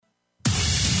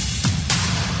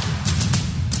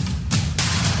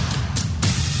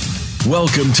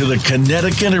Welcome to the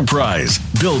Kinetic Enterprise,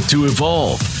 built to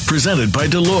evolve, presented by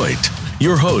Deloitte.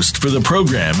 Your host for the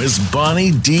program is Bonnie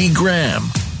D. Graham.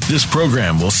 This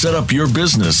program will set up your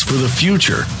business for the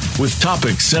future with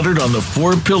topics centered on the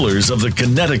 4 pillars of the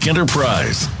Kinetic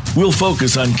Enterprise. We'll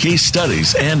focus on case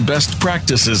studies and best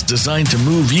practices designed to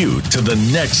move you to the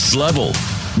next level.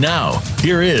 Now,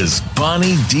 here is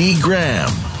Bonnie D.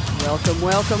 Graham. Welcome,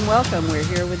 welcome, welcome. We're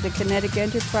here with the Kinetic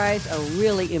Enterprise, a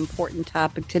really important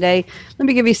topic today. Let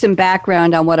me give you some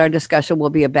background on what our discussion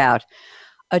will be about.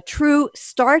 A true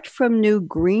start from new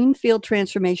greenfield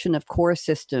transformation of core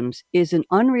systems is an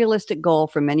unrealistic goal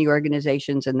for many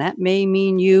organizations, and that may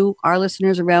mean you, our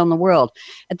listeners around the world.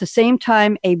 At the same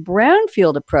time, a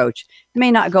brownfield approach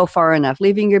may not go far enough,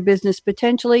 leaving your business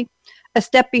potentially a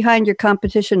step behind your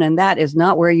competition, and that is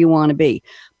not where you want to be.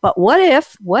 But what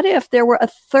if there were a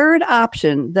third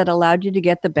option that allowed you to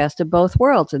get the best of both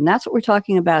worlds? And that's what we're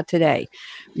talking about today.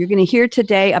 You're going to hear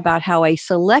today about how a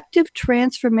selective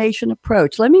transformation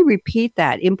approach, let me repeat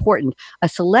that, important, a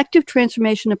selective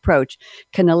transformation approach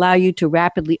can allow you to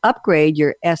rapidly upgrade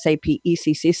your SAP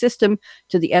ECC system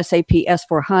to the SAP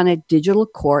S/4HANA Digital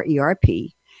Core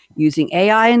ERP. Using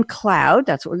AI and cloud,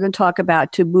 that's what we're going to talk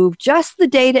about, to move just the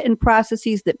data and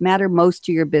processes that matter most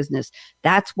to your business.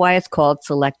 That's why it's called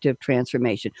selective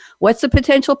transformation. What's the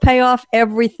potential payoff?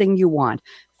 Everything you want.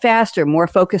 Faster, more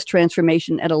focused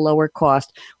transformation at a lower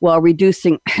cost while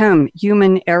reducing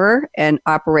human error and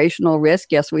operational risk.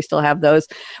 Yes, we still have those.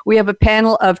 We have a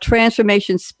panel of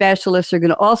transformation specialists who are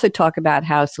going to also talk about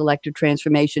how selective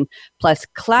transformation plus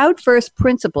cloud-first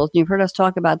principles, and you've heard us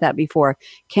talk about that before,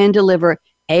 can deliver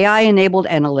AI-enabled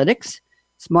analytics,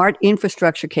 smart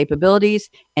infrastructure capabilities,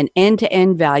 and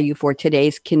end-to-end value for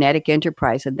today's Kinetic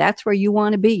Enterprise. And that's where you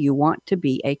want to be. You want to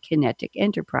be a Kinetic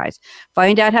Enterprise.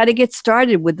 Find out how to get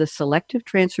started with the selective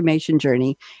transformation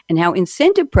journey and how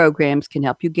incentive programs can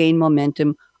help you gain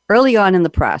momentum early on in the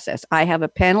process. I have a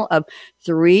panel of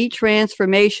 3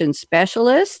 transformation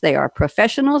specialists. They are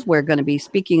professionals. We're going to be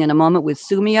speaking in a moment with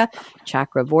Soumya,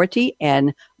 Chakravorty,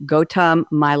 and Gautam,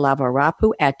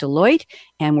 Mylavarapu at Deloitte.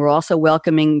 And we're also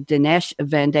welcoming Dinesh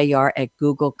Vandayar at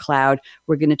Google Cloud.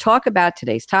 We're going to talk about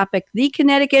today's topic, the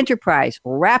Kinetic Enterprise,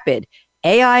 rapid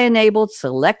AI-enabled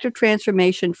selective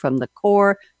transformation from the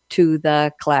core to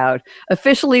the cloud.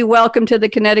 Officially welcome to the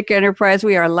Kinetic Enterprise.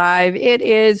 We are live. It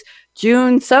is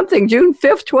June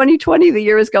 5th, 2020. The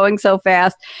year is going so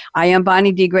fast. I am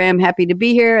Bonnie D. Graham, happy to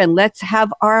be here, and let's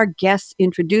have our guests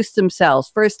introduce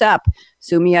themselves. First up,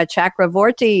 Soumya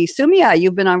Chakravorty. Soumya,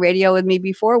 you've been on radio with me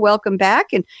before. Welcome back,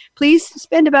 and please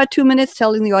spend about 2 minutes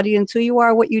telling the audience who you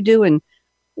are, what you do, and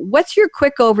what's your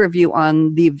quick overview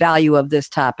on the value of this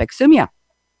topic. Soumya.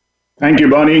 Thank you,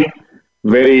 Bonnie.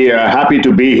 Very happy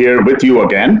to be here with you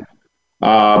again.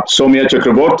 Soumya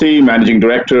Chakravorty, Managing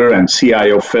Director and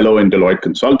CIO Fellow in Deloitte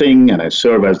Consulting, and I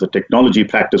serve as the Technology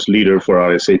Practice Leader for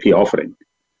our SAP offering.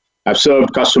 I've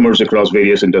served customers across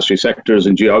various industry sectors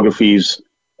and geographies,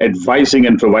 advising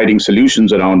and providing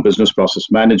solutions around business process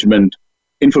management,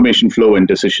 information flow, and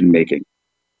decision-making.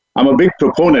 I'm a big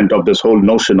proponent of this whole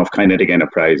notion of Kinetic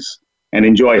Enterprise and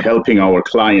enjoy helping our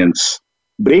clients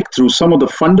break through some of the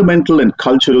fundamental and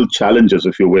cultural challenges,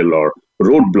 if you will, or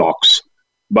roadblocks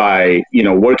by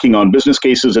working on business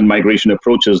cases and migration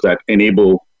approaches that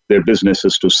enable their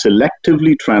businesses to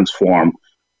selectively transform,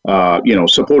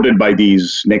 supported by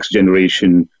these next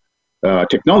generation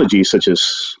technologies such as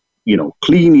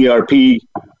clean ERP,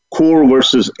 core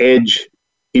versus edge,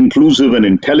 inclusive and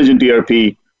intelligent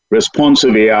ERP,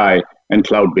 responsive AI, and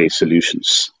cloud-based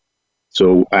solutions.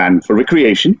 So, and for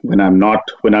recreation, when I'm not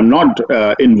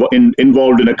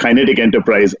involved in a Kinetic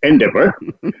Enterprise endeavor,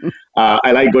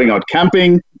 I like going out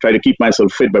camping, try to keep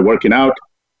myself fit by working out,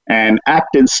 and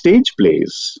act in stage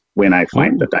plays when I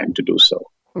find the time to do so.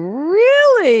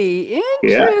 Really?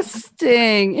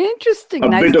 Interesting. Yeah. Interesting. A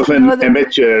bit of an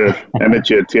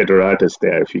amateur theater artist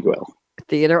there, if you will.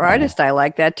 Theater artist. I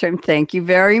like that term. Thank you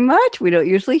very much. We don't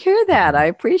usually hear that. I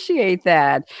appreciate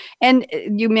that. And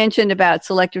you mentioned about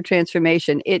selective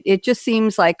transformation. It just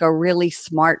seems like a really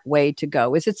smart way to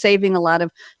go. Is it saving a lot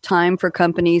of time for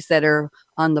companies that are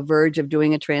on the verge of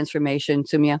doing a transformation,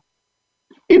 Soumya?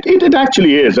 It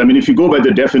actually is. I mean, if you go by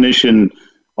the definition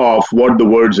of what the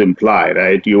words imply,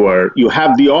 right? You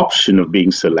have the option of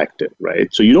being selective, right?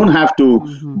 So you don't have to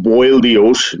boil the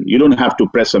ocean. You don't have to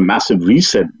press a massive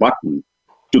reset button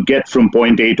to get from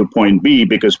point A to point B,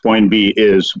 because point B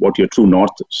is what your true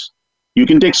north is. You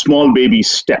can take small baby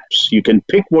steps. You can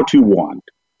pick what you want.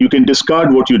 You can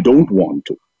discard what you don't want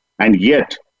to, and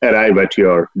yet arrive at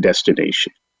your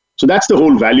destination. So that's the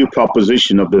whole value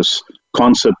proposition of this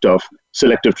concept of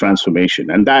selective transformation.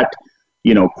 And that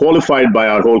qualified by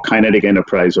our whole kinetic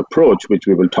enterprise approach, which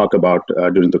we will talk about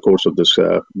during the course of this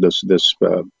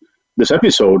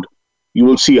episode, you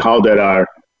will see how there are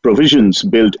provisions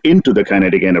built into the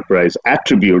kinetic enterprise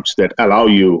attributes that allow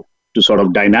you to sort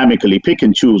of dynamically pick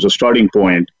and choose a starting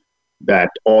point that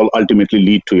all ultimately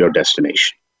lead to your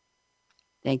destination.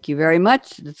 Thank you very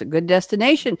much. It's a good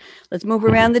destination. Let's move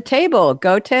around the table.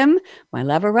 Gautam,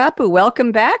 Mylavarapu,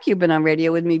 welcome back. You've been on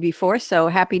radio with me before, so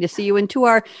happy to see you. And to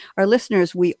our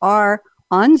listeners, we are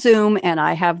on Zoom, and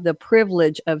I have the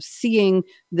privilege of seeing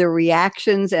the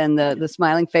reactions and the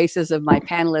smiling faces of my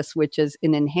panelists, which is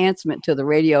an enhancement to the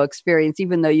radio experience.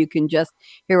 Even though you can just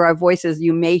hear our voices,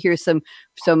 you may hear some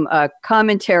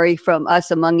commentary from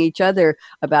us among each other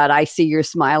about, I see you're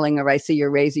smiling or I see you're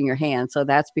raising your hand. So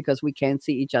that's because we can't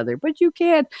see each other, but you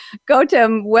can.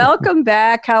 Gautam, welcome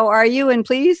back. How are you? And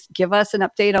please give us an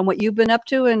update on what you've been up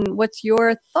to and what's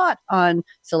your thought on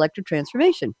selective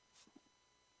transformation.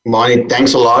 Bonnie,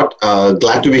 thanks a lot.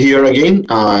 Glad to be here again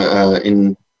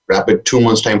in rapid 2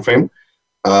 months time frame.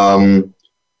 Although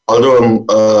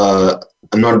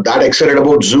I'm not that excited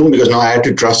about Zoom because now I had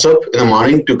to dress up in the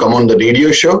morning to come on the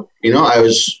radio show. I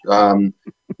was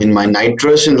in my night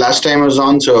dress in last time I was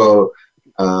on. So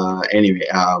anyway,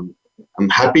 I'm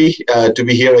happy to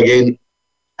be here again.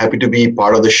 Happy to be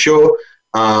part of the show.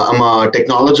 I'm a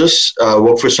technologist,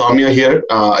 work for Soumya here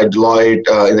at Deloitte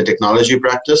in the technology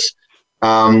practice.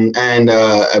 And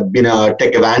I've been a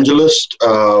tech evangelist,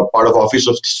 part of Office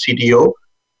of CTO,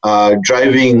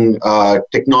 driving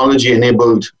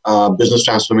technology-enabled business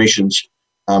transformations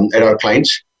at our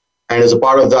clients. And as a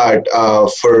part of that,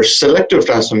 for selective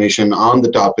transformation on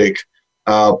the topic,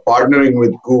 partnering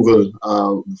with Google,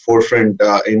 forefront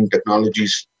in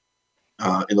technologies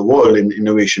in the world in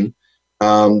innovation.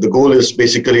 The goal is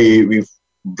basically we've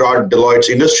brought Deloitte's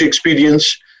industry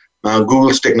experience,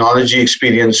 Google's technology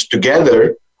experience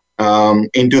together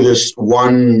into this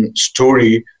one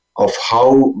story of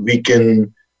how we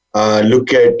can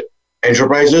look at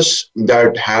enterprises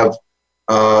that have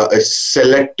a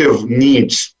selective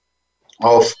needs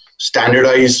of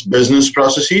standardized business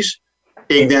processes,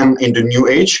 take them into new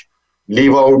age,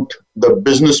 leave out the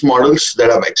business models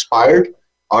that have expired,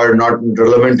 are not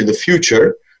relevant in the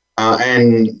future,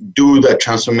 and do that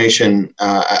transformation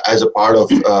as a part of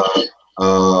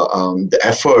the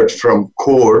effort from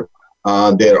core,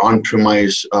 their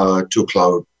on-premise to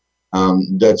cloud.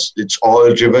 It's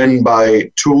all driven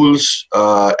by tools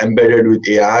embedded with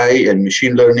AI and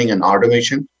machine learning and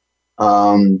automation.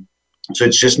 So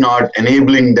it's just not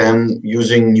enabling them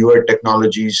using newer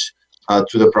technologies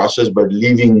through the process, but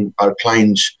leaving our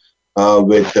clients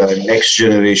with next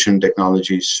generation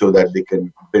technologies so that they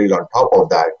can build on top of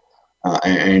that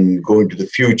and go into the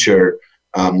future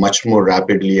much more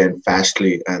rapidly and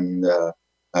fastly, and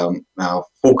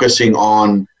focusing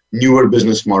on newer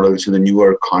business models in the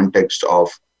newer context of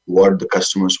what the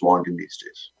customers want in these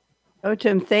days.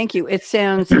 Gautam, thank you. It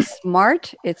sounds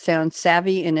smart, it sounds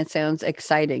savvy, and it sounds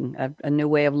exciting, a new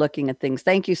way of looking at things.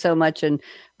 Thank you so much, and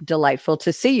delightful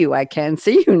to see you. I can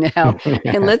see you now.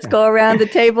 And let's go around the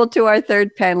table to our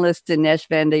third panelist, Dinesh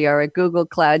Vandayar at Google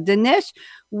Cloud. Dinesh,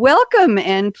 welcome,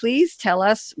 and please tell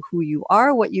us who you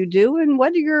are, what you do, and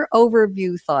what are your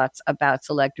overview thoughts about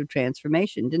selective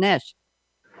transformation. Dinesh.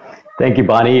 Thank you,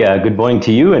 Bonnie. Good morning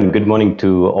to you, and good morning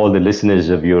to all the listeners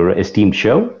of your esteemed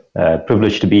show.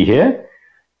 Privileged to be here.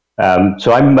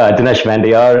 So I'm Dinesh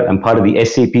Vandayar. I'm part of the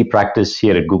SAP practice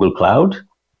here at Google Cloud.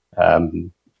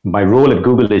 My role at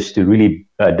Google is to really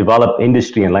develop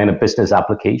industry and line of business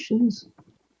applications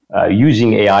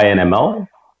using AI and ML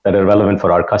that are relevant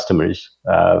for our customers.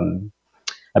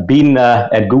 I've been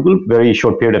at Google a very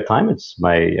short period of time. It's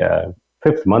my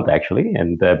fifth month, actually.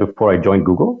 And before I joined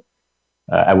Google,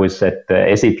 I was at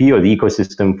SAP or the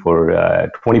ecosystem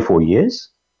for 24 years.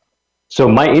 So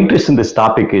my interest in this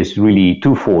topic is really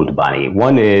twofold, Bonnie.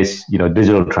 One is,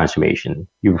 digital transformation.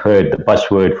 You've heard the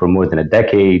buzzword for more than a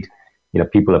decade.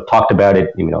 People have talked about it.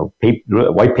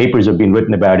 White papers have been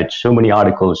written about it. So many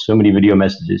articles, so many video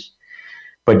messages.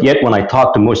 But yet, when I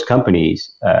talk to most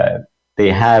companies,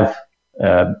 they have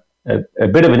a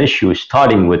bit of an issue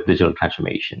starting with digital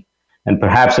transformation. And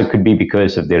perhaps it could be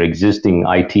because of their existing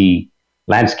IT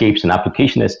landscapes and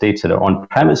application estates that are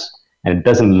on-premise, and it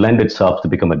doesn't lend itself to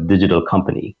become a digital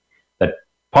company. That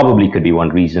probably could be one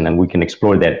reason, and we can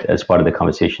explore that as part of the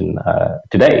conversation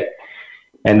today.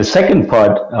 And the second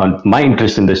part on my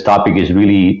interest in this topic is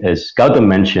really, as Gautam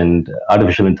mentioned,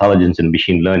 artificial intelligence and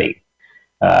machine learning.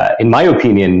 In my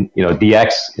opinion,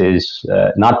 DX is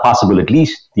not possible. At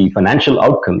least the financial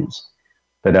outcomes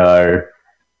that are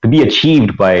to be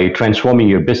achieved by transforming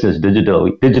your business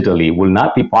digitally will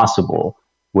not be possible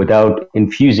without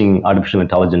infusing artificial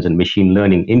intelligence and machine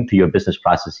learning into your business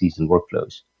processes and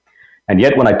workflows. And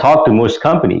yet, when I talk to most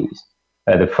companies,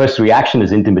 the first reaction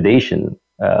is intimidation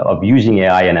of using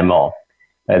AI and ML.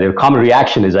 Their common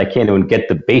reaction is, I can't even get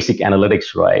the basic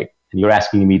analytics right, and you're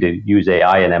asking me to use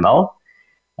AI and ML.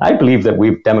 I believe that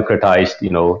we've democratized,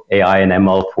 AI and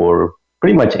ML for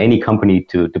pretty much any company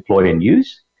to deploy and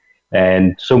use.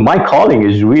 And so my calling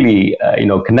is really,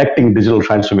 connecting digital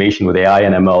transformation with AI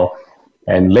and ML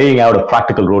and laying out a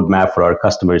practical roadmap for our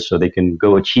customers so they can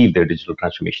go achieve their digital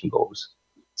transformation goals.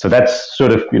 So that's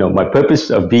sort of, my purpose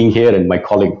of being here and my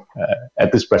calling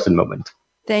at this present moment.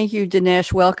 Thank you,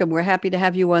 Dinesh. Welcome. We're happy to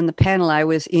have you on the panel. I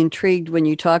was intrigued when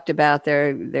you talked about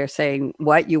they're saying,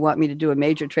 what, you want me to do a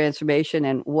major transformation,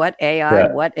 and what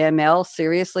AI, what ML?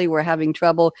 Seriously, we're having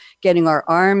trouble getting our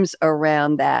arms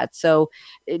around that. So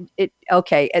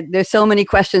okay. There's so many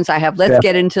questions I have. Let's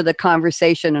get into the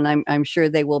conversation, and I'm sure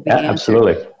they will be answered.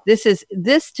 Absolutely.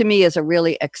 This to me is a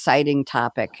really exciting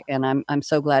topic, and I'm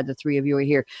so glad the three of you are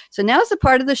here. So now is the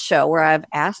part of the show where I've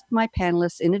asked my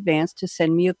panelists in advance to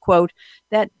send me a quote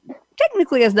that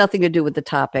technically has nothing to do with the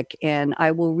topic, and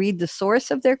I will read the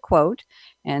source of their quote.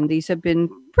 And these have been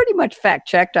pretty much fact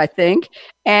checked, I think.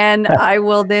 And I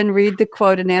will then read the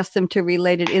quote and ask them to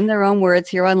relate it in their own words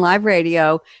here on live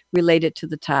radio, relate it to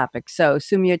the topic. So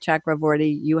Soumya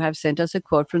Chakravorty, you have sent us a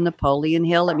quote from Napoleon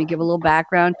Hill. Let me give a little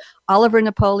background. Oliver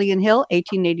Napoleon Hill,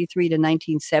 1883 to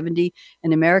 1970,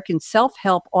 an American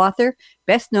self-help author,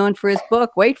 best known for his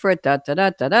book, wait for it,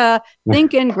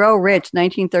 Think and Grow Rich,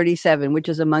 1937, which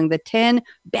is among the 10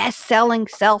 best-selling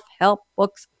self-help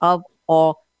books of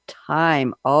all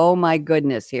time. Oh my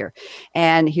goodness, here.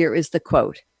 And here is the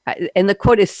quote. And the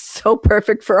quote is so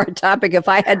perfect for our topic. If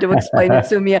I had to explain it,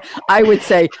 Soumya, I would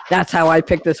say that's how I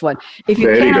picked this one. If you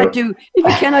cannot do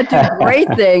great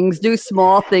things, do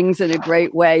small things in a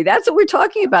great way. That's what we're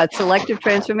talking about. Selective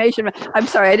transformation. I'm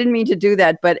sorry, I didn't mean to do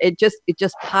that, but it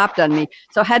just popped on me.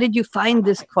 So how did you find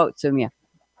this quote, Soumya?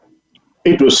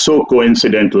 It was so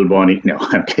coincidental, Bonnie. No,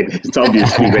 I'm kidding. It's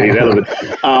obviously very relevant.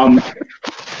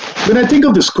 When I think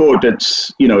of this quote,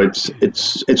 it's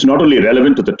not only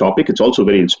relevant to the topic, it's also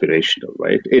very inspirational,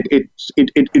 right?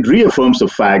 It reaffirms the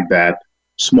fact that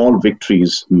small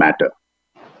victories matter.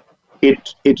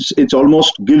 It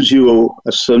almost gives you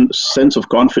a sense of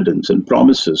confidence and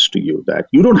promises to you that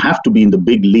you don't have to be in the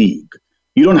big league.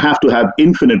 You don't have to have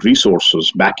infinite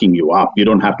resources backing you up. You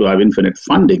don't have to have infinite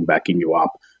funding backing you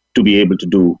up to be able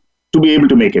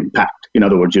to make impact. In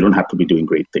other words, you don't have to be doing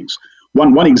great things.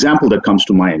 One example that comes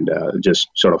to mind, just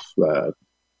sort of,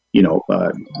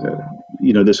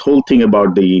 this whole thing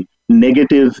about the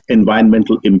negative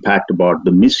environmental impact about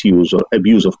the misuse or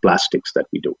abuse of plastics that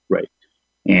we do, right?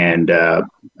 And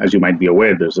as you might be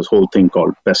aware, there's this whole thing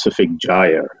called Pacific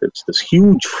Gyre. It's this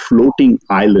huge floating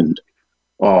island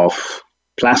of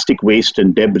plastic waste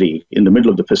and debris in the middle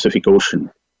of the Pacific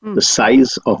Ocean, the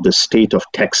size of the state of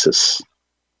Texas.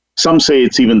 Some say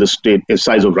it's even the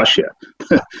size of Russia.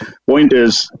 Point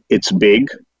is, it's big,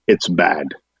 it's bad.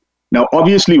 Now,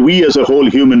 obviously, we as a whole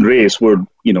human race,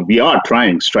 we are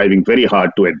striving very hard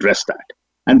to address that.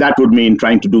 And that would mean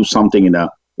trying to do something in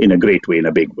a great way, in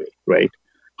a big way, right?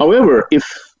 However, if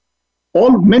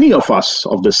many of us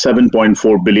of the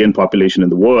 7.4 billion population in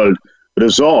the world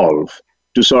resolve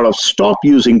to sort of stop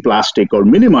using plastic or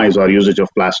minimize our usage of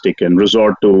plastic and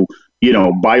resort to,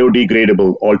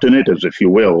 biodegradable alternatives, if you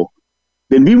will,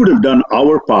 then we would have done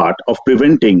our part of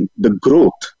preventing the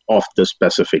growth of the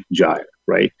Pacific Gyre,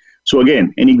 right? So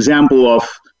again, an example of,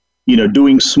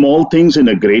 doing small things in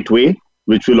a great way,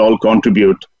 which will all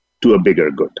contribute to a bigger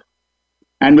good.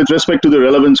 And with respect to the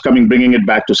relevance, bringing it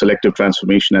back to selective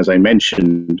transformation, as I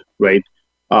mentioned, right,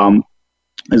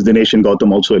 as Dinesh and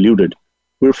Gautam also alluded,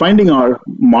 we're finding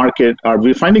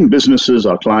we're finding businesses,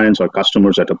 our clients, our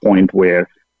customers at a point where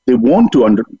they want to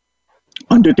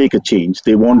undertake a change.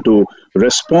 They want to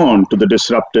respond to the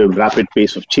disruptive, rapid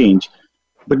pace of change,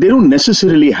 but they don't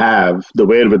necessarily have the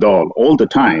wherewithal all the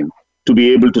time to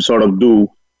be able to sort of do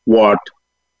what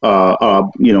a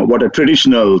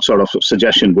traditional sort of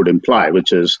suggestion would imply,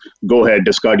 which is go ahead,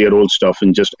 discard your old stuff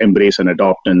and just embrace and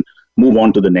adopt and move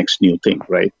on to the next new thing,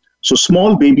 right? So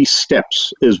small baby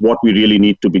steps is what we really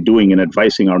need to be doing in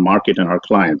advising our market and our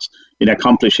clients in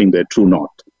accomplishing their true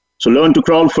north. So learn to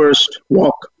crawl first,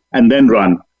 walk, and then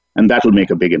run, and that will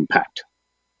make a big impact.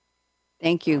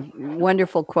 Thank you.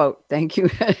 Wonderful quote. Thank you.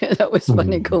 That was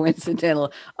funny,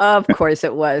 coincidental. Of course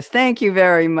it was. Thank you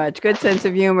very much. Good sense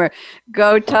of humor.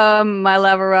 Gautam,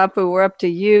 Mylavarapu, we're up to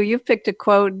you. You've picked a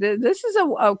quote. This is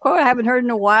a quote I haven't heard in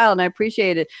a while, and I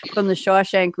appreciate it, from The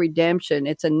Shawshank Redemption.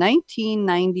 It's a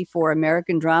 1994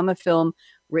 American drama film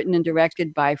written and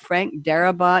directed by Frank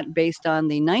Darabont, based on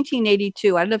the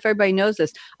 1982, I don't know if everybody knows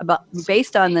this,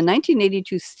 based on the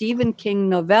 1982 Stephen King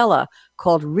novella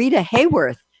called Rita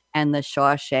Hayworth and the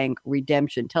Shawshank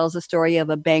Redemption. Tells the story of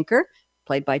a banker,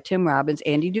 played by Tim Robbins,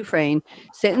 Andy Dufresne,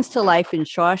 sentenced to life in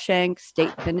Shawshank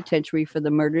State Penitentiary for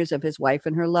the murders of his wife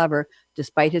and her lover,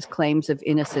 despite his claims of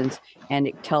innocence. And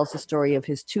it tells the story of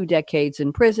his 2 decades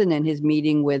in prison and his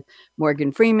meeting with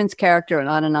Morgan Freeman's character, and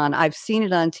on and on. I've seen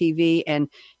it on TV, and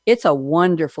it's a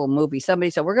wonderful movie. Somebody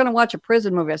said, we're going to watch a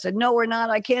prison movie. I said, no, we're not.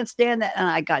 I can't stand that. And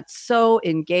I got so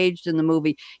engaged in the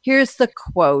movie. Here's the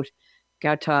quote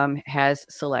Gautam has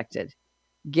selected: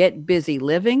 "Get busy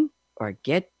living or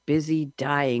get busy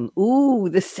dying." Ooh,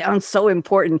 this sounds so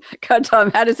important.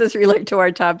 Gautam, how does this relate to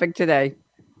our topic today?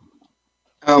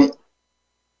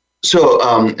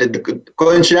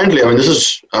 Coincidentally, I mean, this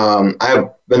is when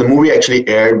the movie actually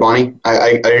aired, Bonnie,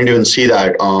 I didn't even see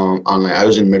that online. I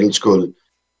was in middle school.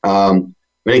 When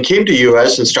I came to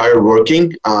US and started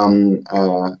working,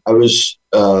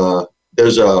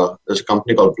 there's a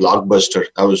company called Blockbuster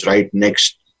that was right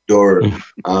next door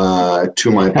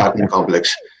to my apartment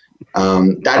complex.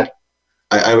 That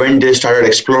I went there, started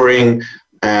exploring,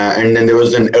 and then there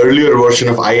was an earlier version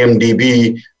of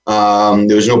IMDb.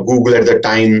 There was no Google at the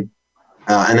time,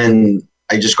 and then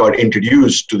I just got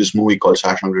introduced to this movie called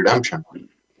Shawshank Redemption,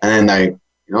 and then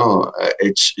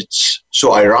it's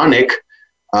so ironic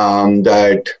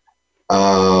that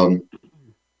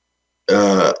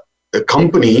the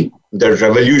company that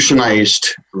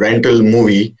revolutionized rental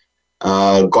movie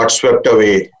got swept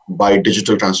away by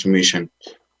digital transformation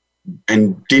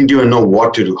and didn't even know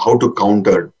what to do, how to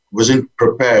counter, wasn't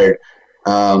prepared,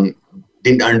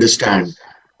 didn't understand.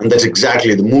 And that's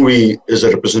exactly, the movie is a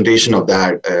representation of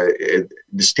that,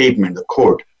 the statement, the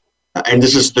quote. And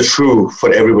this is the true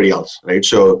for everybody else, right?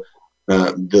 So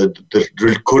the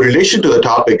correlation to the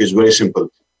topic is very simple.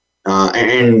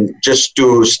 And just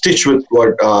to stitch with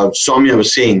what Soumya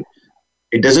was saying,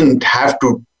 it doesn't have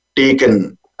to take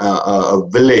a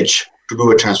village to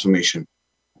do a transformation.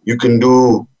 You can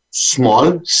do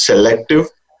small, selective,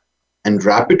 and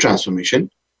rapid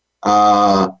transformation,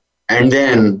 and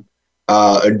then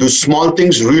do small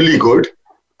things really good,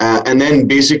 and then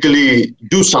basically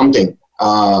do something.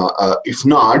 If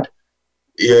not,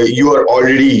 you are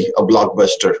already a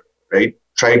blockbuster, right?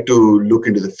 Try to look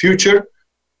into the future,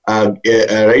 right?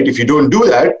 If you don't do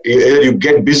that, either you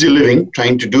get busy living,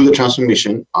 trying to do the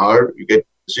transformation, or you get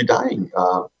busy dying.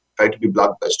 Try to be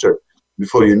blockbuster.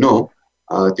 Before you know,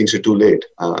 things are too late.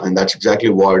 And that's exactly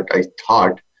what I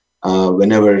thought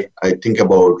whenever I think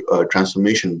about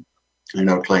transformation in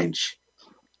our clients.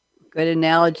 Good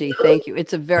analogy. Thank you.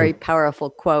 It's a very powerful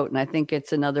quote. And I think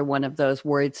it's another one of those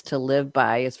words to live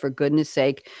by, is for goodness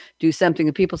sake, do something.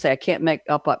 And people say, I can't make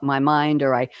up my mind,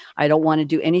 or I don't want to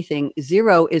do anything.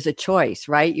 0 is a choice,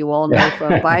 right? You all know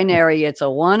from binary, it's a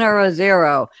 1 or a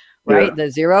 0, right? Yeah.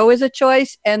 The 0 is a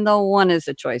choice and the 1 is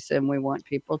a choice. And we want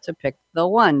people to pick the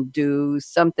 1, do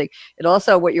something. It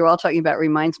also, what you're all talking about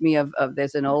reminds me of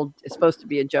there's an old, it's supposed to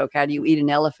be a joke. How do you eat an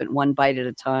elephant 1 bite at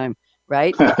a time?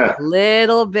 Right?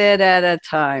 Little bit at a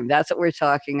time. That's what we're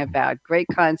talking about. Great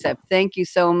concept. Thank you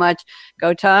so much,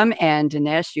 Gautam and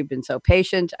Dinesh. You've been so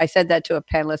patient. I said that to a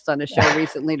panelist on a show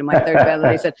recently, to my third panel.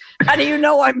 They said, how do you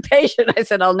know I'm patient? I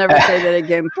said, I'll never say that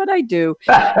again, but I do.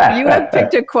 You have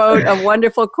picked a quote, a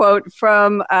wonderful quote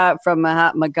from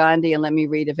Mahatma Gandhi. And let me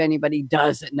read if anybody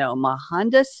doesn't know.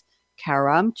 Mohandas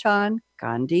Karamchand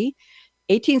Gandhi,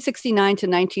 1869 to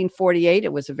 1948,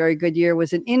 it was a very good year,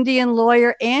 was an Indian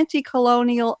lawyer,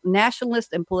 anti-colonial,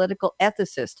 nationalist, and political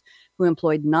ethicist who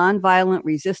employed nonviolent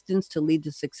resistance to lead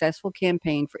the successful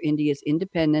campaign for India's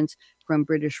independence from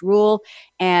British rule.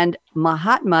 And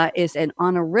Mahatma is an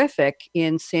honorific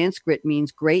in Sanskrit,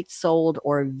 means great-souled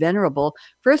or venerable,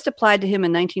 first applied to him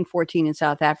in 1914 in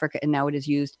South Africa, and now it is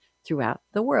used throughout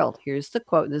the world. Here's the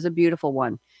quote. This is a beautiful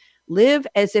one. Live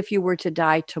as if you were to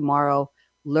die tomorrow.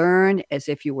 Learn as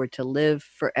if you were to live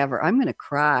forever. I'm going to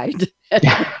cry. This is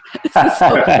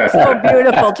so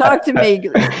beautiful. Talk to me.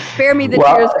 Spare me the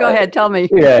tears. Go ahead. Tell me.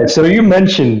 Yeah. So you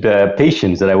mentioned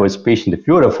patience, that I was patient. If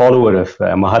you're a follower of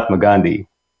Mahatma Gandhi,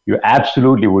 you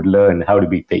absolutely would learn how to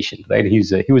be patient, right? He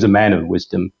was a man of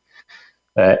wisdom.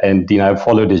 And, I've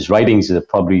followed his writings. There are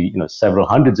probably, several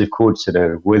hundreds of quotes that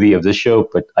are worthy of this show,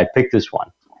 but I picked this one.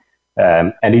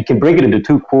 And you can break it into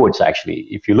 2 quotes, actually.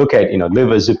 If you look at,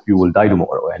 live as if you will die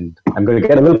tomorrow. And I'm going to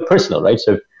get a little personal, right?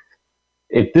 So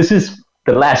if this is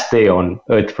the last day on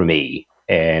earth for me,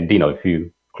 and, if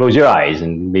you close your eyes,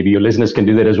 and maybe your listeners can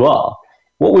do that as well,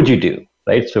 what would you do,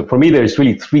 right? So for me, there's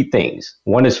really 3 things.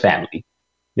 One is family.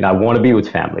 I want to be with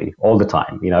family all the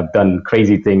time. I've done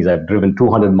crazy things. I've driven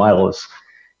 200 miles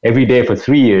every day for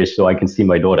 3 years so I can see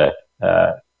my daughter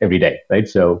every day, right?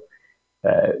 So,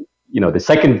 the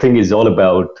second thing is all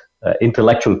about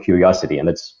intellectual curiosity, and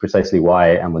that's precisely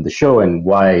why I'm on the show and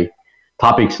why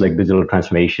topics like digital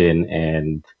transformation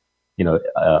and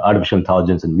artificial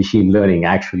intelligence and machine learning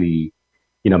actually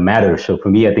matter. So for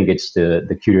me, I think it's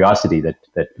the curiosity that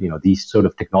these sort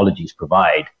of technologies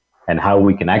provide, and how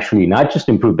we can actually not just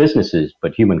improve businesses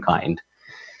but humankind.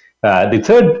 The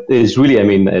third is really,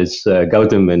 as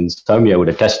Gautam and Soumya would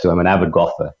attest to, I'm an avid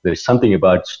golfer. There's something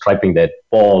about striping that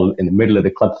ball in the middle of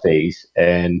the club face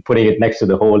and putting it next to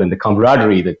the hole, and the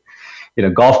camaraderie that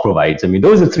golf provides.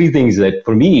 Those are three things that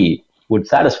for me would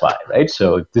satisfy, right?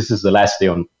 So this is the last day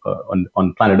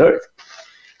on planet Earth.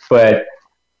 But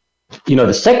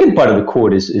the second part of the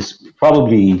quote is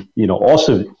probably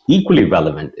also equally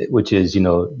relevant, which is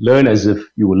learn as if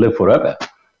you will live forever.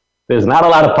 There's not a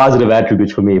lot of positive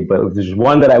attributes for me, but if there's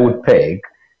one that I would pick,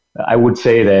 I would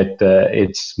say that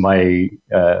it's my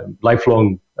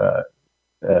lifelong,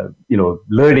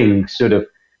 learning sort of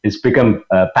has become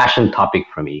a passion topic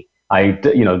for me. I,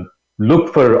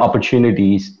 look for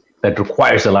opportunities that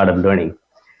requires a lot of learning.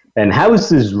 And how is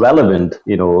this relevant,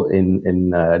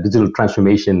 in digital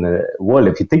transformation world?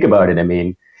 If you think about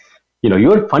it,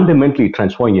 you're fundamentally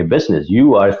transforming your business.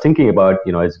 You are thinking about,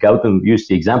 as Gautam used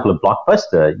the example of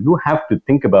Blockbuster, you have to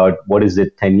think about what is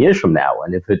it 10 years from now.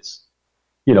 And if it's,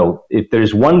 if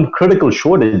there's one critical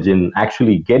shortage in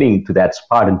actually getting to that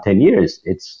spot in 10 years,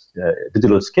 it's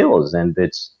digital skills. And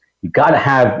you got to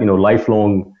have,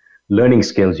 lifelong learning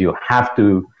skills. You have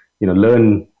to,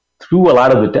 learn through a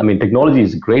lot of technology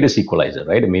is the greatest equalizer,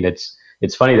 right?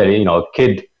 It's funny that, a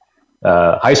kid,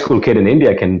 high school kid in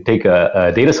India can take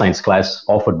a data science class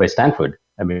offered by Stanford.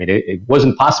 It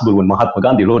wasn't possible when Mahatma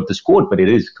Gandhi wrote this quote, but it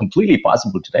is completely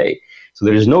possible today. So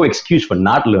there is no excuse for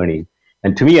not learning.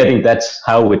 And to me, I think that's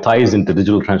how it ties into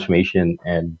digital transformation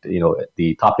and,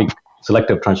 the topic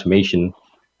selective transformation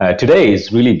today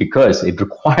is really because it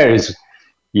requires,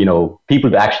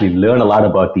 people to actually learn a lot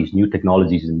about these new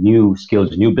technologies and new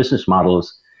skills, new business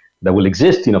models that will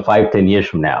exist, 5-10 years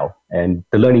from now. And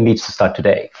the learning needs to start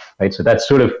today, right? So that's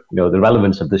sort of, the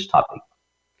relevance of this topic.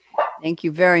 Thank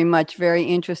you very much. Very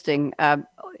interesting.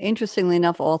 Interestingly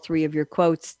enough, all three of your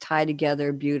quotes tie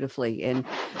together beautifully. And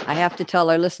I have to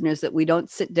tell our listeners that we don't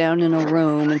sit down in a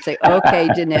room and say, okay,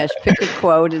 Dinesh, pick a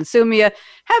quote. And Soumya,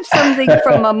 have something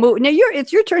from a movie. Now,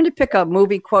 it's your turn to pick a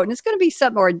movie quote. And it's going to be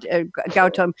something, or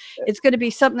Gautam, it's going to be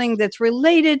something that's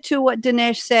related to what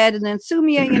Dinesh said. And then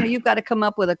Soumya, you've got to come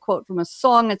up with a quote from a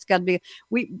song. It's got to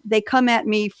be, they come at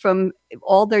me from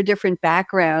all their different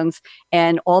backgrounds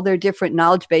and all their different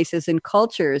knowledge bases and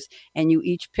cultures, and you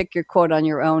each pick your quote on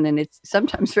your own, and it's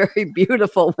sometimes very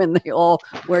beautiful when they all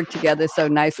work together so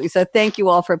nicely. So thank you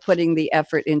all for putting the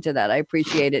effort into that. I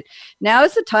appreciate it. Now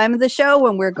is the time of the show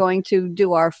when we're going to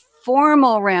do our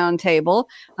formal roundtable.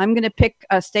 I'm going to pick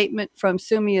a statement from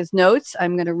Soumya's notes.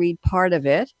 I'm going to read part of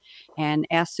it and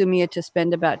ask Soumya to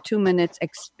spend about 2 minutes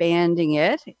expanding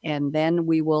it, and then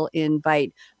we will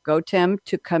invite Gautam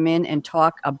to come in and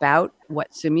talk about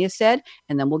what Soumya said,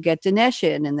 and then we'll get Dinesh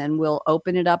in, and then we'll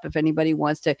open it up if anybody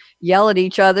wants to yell at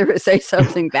each other or say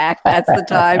something back. That's the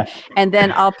time. And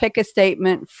then I'll pick a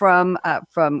statement from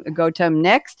Gautam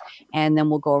next, and then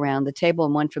we'll go around the table,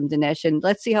 and one from Dinesh, and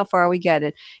let's see how far we get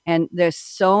it. And there's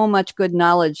so much good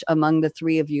knowledge among the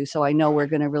three of you, so I know we're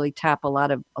going to really tap a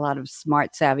lot of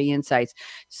smart, savvy insights.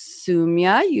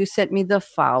 Soumya, you sent me the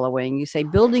following. You say,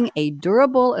 building a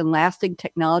durable and lasting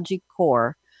technology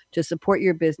core to support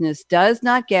your business does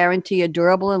not guarantee a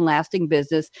durable and lasting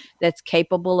business that's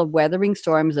capable of weathering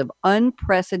storms of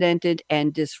unprecedented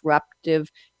and disruptive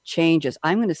changes.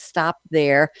 I'm going to stop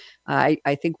there. I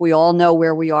think we all know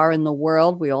where we are in the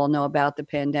world. We all know about the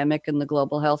pandemic and the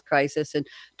global health crisis, and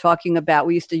talking about,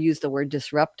 we used to use the word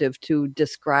disruptive to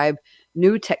describe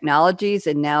new technologies,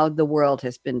 and now the world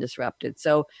has been disrupted.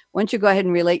 So why don't you go ahead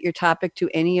and relate your topic to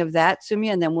any of that,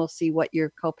 Soumya, and then we'll see what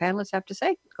your co-panelists have to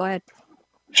say. Go ahead.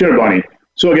 Sure, Bonnie.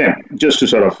 So again, just to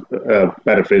sort of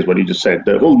paraphrase what you just said,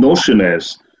 the whole notion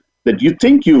is that you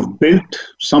think you've built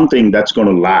something that's going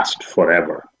to last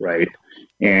forever, right?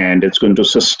 And it's going to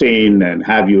sustain and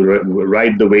have you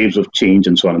ride the waves of change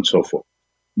and so on and so forth.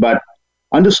 But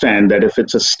understand that if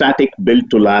it's a static built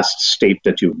to last state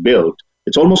that you've built,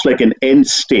 it's almost like an end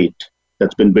state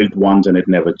that's been built once and it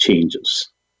never changes.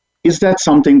 Is that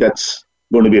something that's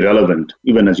going to be relevant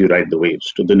even as you ride the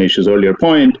waves? To Dinesh's earlier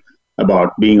point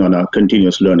about being on a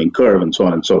continuous learning curve and so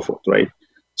on and so forth, right?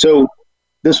 So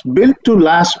this built to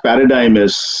last paradigm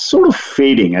is sort of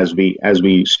fading as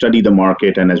we study the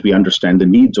market and as we understand the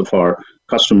needs of our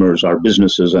customers, our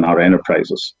businesses, and our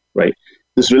enterprises, right?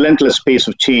 This relentless pace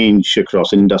of change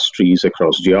across industries,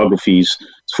 across geographies,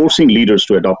 is forcing leaders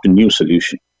to adopt a new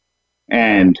solution.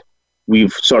 And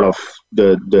we've sort of,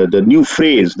 the new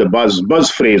phrase, the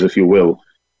buzz phrase, if you will,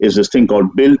 is this thing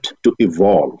called built to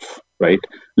evolve, right?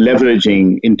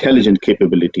 Leveraging intelligent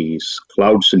capabilities,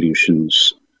 cloud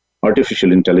solutions,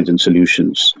 artificial intelligence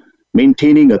solutions,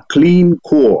 maintaining a clean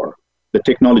core, the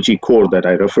technology core that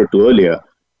I referred to earlier,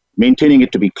 maintaining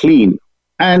it to be clean,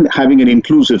 and having an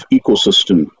inclusive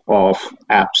ecosystem of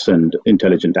apps and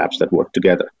intelligent apps that work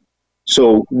together.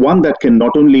 So one that can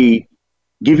not only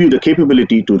give you the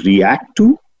capability to react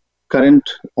to current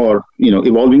or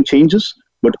evolving changes,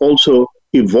 but also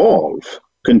evolve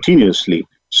continuously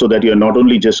so that you're not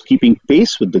only just keeping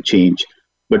pace with the change,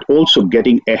 but also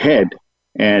getting ahead.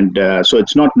 And so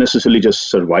it's not necessarily just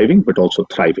surviving, but also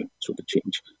thriving through the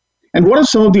change. And what are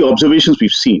some of the observations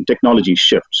we've seen? Technology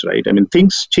shifts, right? I mean,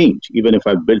 things change, even if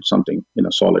I've built something in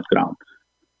a solid ground.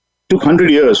 It took 100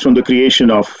 years from the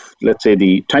creation of, let's say,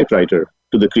 the typewriter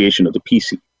to the creation of the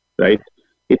PC, right?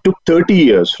 It took 30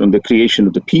 years from the creation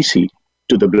of the PC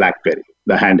to the BlackBerry,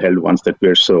 the handheld ones that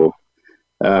we're so,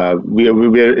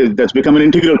 that's become an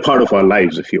integral part of our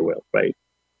lives, if you will, right?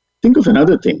 Think of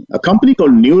another thing. A company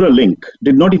called Neuralink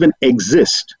did not even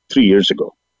exist 3 years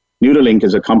ago. Neuralink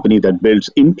is a company that builds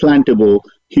implantable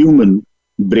human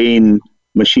brain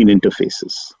machine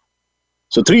interfaces.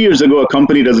 So 3 years ago, a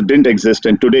company didn't exist,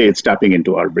 and today it's tapping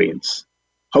into our brains.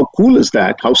 How cool is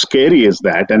that? How scary is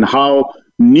that? And how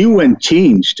new and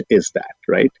changed is that,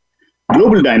 right?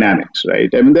 Global dynamics,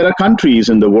 right? I mean, there are countries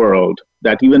in the world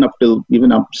that even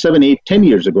up 7, 8, 10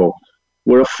 years ago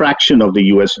were a fraction of the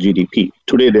US GDP.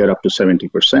 Today, they're up to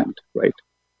 70%, right?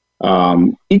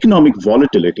 Economic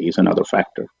volatility is another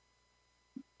factor.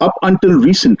 Up until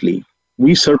recently,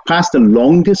 we surpassed the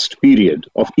longest period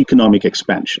of economic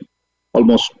expansion.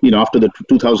 Almost, after the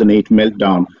 2008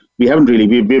 meltdown,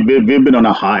 we've been on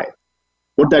a high.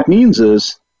 What that means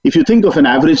is, if you think of an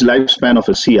average lifespan of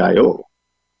a CIO,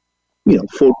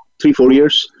 3-4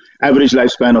 years, average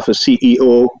lifespan of a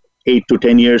CEO, 8 to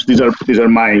 10 years. These are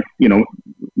my,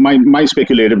 my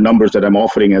speculative numbers that I'm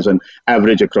offering as an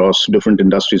average across different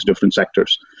industries, different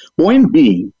sectors. Point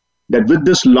being that with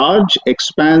this large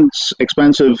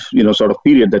expansive, sort of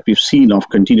period that we've seen of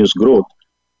continuous growth,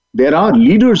 there are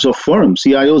leaders of firms,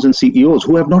 CIOs and CEOs,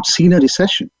 who have not seen a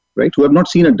recession, right? Who have not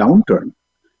seen a downturn.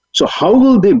 So how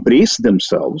will they brace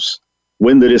themselves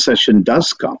when the recession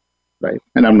does come, right?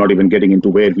 And I'm not even getting into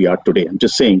where we are today. I'm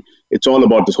just saying it's all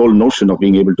about this whole notion of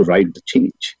being able to ride the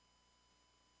change.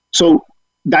 So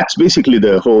that's basically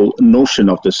the whole notion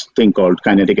of this thing called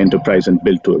Kinetic Enterprise and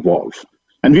Built to Evolve.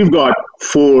 And we've got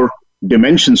 4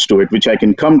 dimensions to it, which I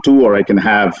can come to, or I can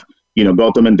have,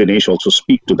 Gautam and Dinesh also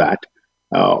speak to that,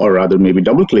 or rather maybe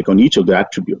double click on each of the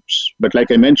attributes. But like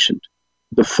I mentioned,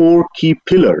 the 4 key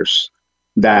pillars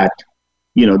that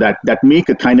make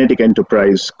a Kinetic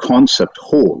Enterprise concept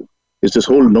whole is this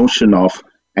whole notion of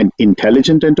an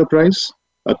intelligent enterprise,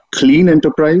 a clean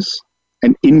enterprise,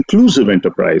 an inclusive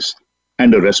enterprise,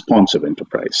 and a responsive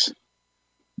enterprise.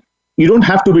 You don't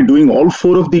have to be doing all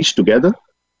 4 of these together.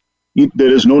 There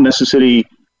is no necessary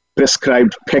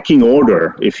prescribed pecking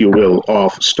order, if you will,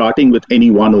 of starting with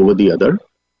any one over the other.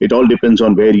 It all depends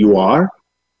on where you are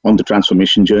on the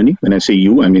transformation journey. When I say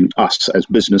you, I mean us as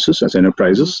businesses, as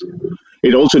enterprises.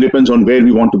 It also depends on where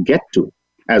we want to get to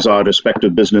as our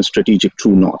respective business strategic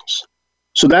true norths.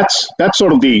 So that's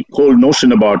sort of the whole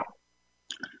notion about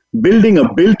building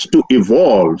a built to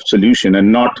evolve solution,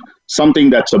 and not something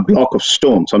that's a block of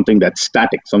stone, something that's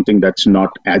static, something that's not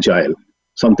agile,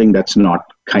 something that's not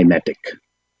kinetic.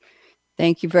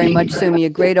 Thank you very much,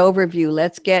 Soumya. Great overview.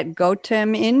 Let's get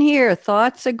Gautam in here.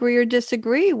 Thoughts, agree or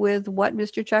disagree with what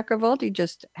Mr. Chakravorty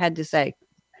just had to say?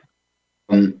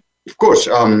 Of course.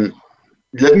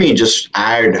 Let me just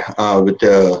add with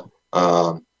the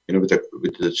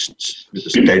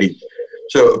study.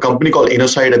 So a company called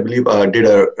InnoSight, I believe, did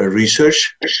a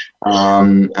research,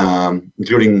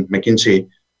 including McKinsey.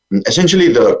 Essentially,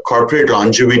 the corporate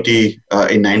longevity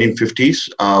in 1950s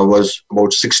was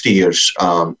about 60 years.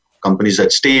 Companies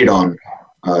that stayed on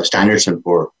Standard &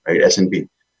 Poor's, right, S&P.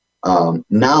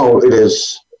 Now it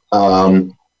is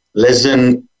less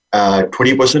than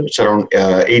 20%. It's around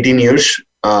 18 years.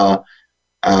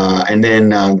 And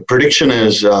then prediction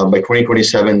is by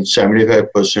 2027,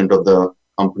 75% of the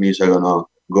companies are going to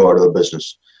go out of the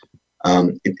business.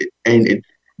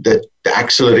 The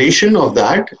acceleration of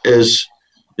that is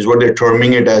what they're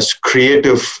terming it as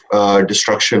creative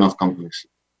destruction of companies.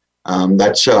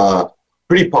 That's a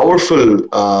pretty powerful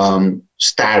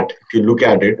stat if you look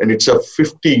at it, and it's a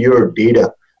 50-year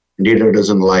data. Data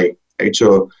doesn't lie, right?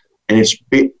 So, and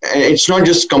it's not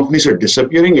just companies are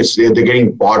disappearing; they're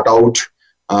getting bought out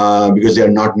because they are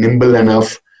not nimble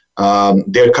enough.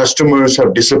 Their customers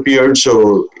have disappeared,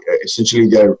 so essentially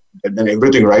they've done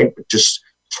everything right, but just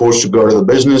forced to go out of the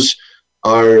business,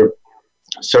 or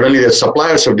suddenly their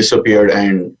suppliers have disappeared,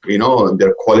 and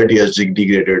their quality has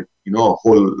degraded. A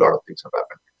whole lot of things have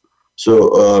happened.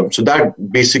 So that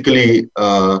basically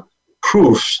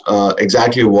proves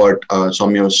exactly what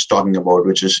Soumya was talking about,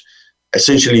 which is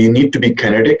essentially you need to be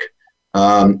kinetic.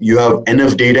 You have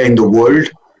enough data in the world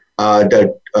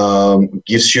that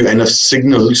gives you enough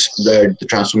signals that the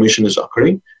transformation is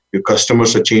occurring. Your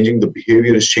customers are changing, the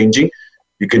behavior is changing.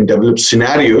 You can develop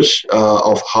scenarios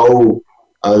of how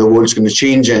the world's going to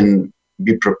change and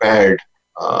be prepared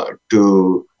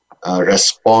to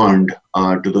respond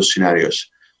to those scenarios.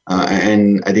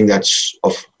 And I think that's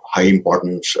of high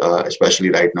importance, especially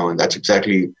right now. And that's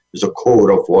exactly the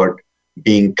core of what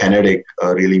being kinetic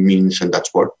really means. And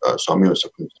that's what Soumya was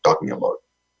talking about.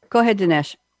 Go ahead,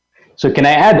 Dinesh. So can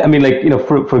I add,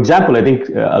 for example, I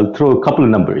think I'll throw a couple of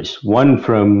numbers. One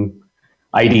from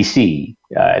IDC,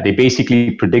 they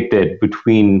basically predicted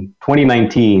between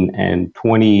 2019 and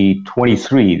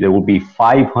 2023, there will be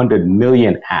 500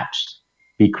 million apps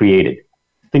be created.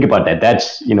 Think about that.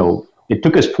 That's, it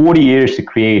took us 40 years to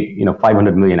create,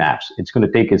 500 million apps. It's going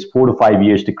to take us 4 to 5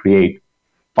 years to create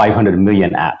 500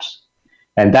 million apps.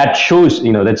 And that shows,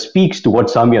 that speaks to what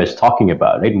Soumya is talking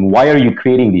about, right? And why are you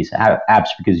creating these apps?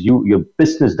 Because your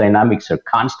business dynamics are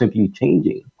constantly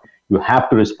changing. You have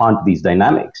to respond to these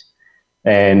dynamics.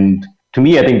 And to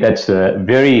me, I think that's a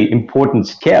very important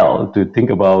scale to think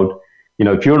about,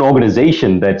 if you're an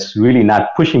organization that's really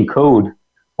not pushing code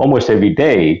almost every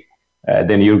day,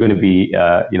 then you're going to be,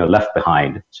 left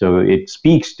behind. So it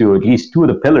speaks to at least two of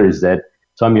the pillars that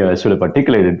Soumya sort of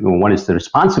articulated. One is the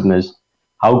responsiveness.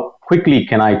 How quickly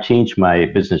can I change my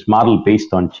business model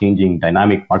based on changing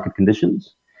dynamic market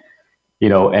conditions?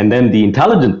 And then the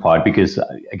intelligent part, because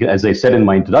as I said in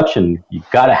my introduction, you've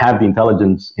got to have the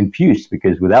intelligence infused,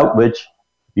 because without which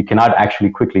you cannot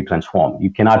actually quickly transform.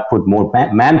 You cannot put more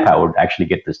manpower to actually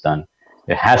get this done.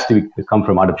 It has to come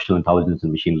from artificial intelligence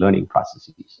and machine learning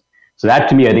processes. So that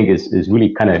to me, I think is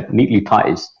really kind of neatly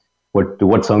ties to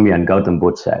what Soumya and Gautam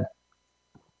both said.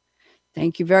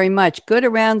 Thank you very much. Good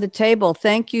around the table.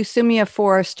 Thank you, Soumya,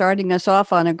 for starting us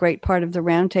off on a great part of the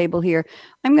roundtable here.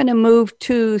 I'm going to move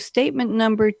to statement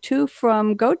number 2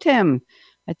 from Gautam.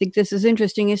 I think this is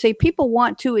interesting. You say people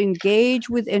want to engage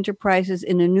with enterprises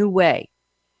in a new way,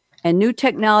 and new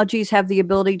technologies have the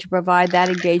ability to provide that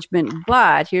engagement.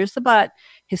 But here's the but.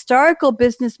 Historical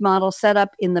business models set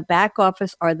up in the back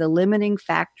office are the limiting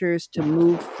factors to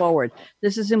move forward.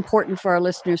 This is important for our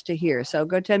listeners to hear. So,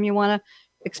 Gautam, you want to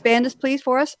expand this, please,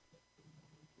 for us?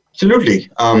 Absolutely.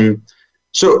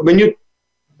 So when you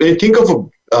think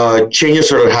of changes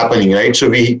that are happening, right? So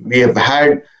we have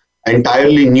had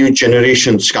entirely new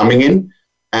generations coming in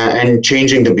and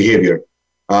changing the behavior.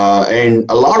 And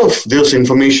a lot of this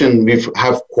information, we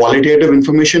have qualitative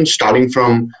information starting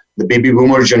from the baby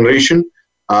boomer generation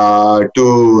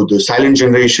to the silent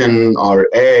generation or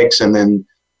X, and then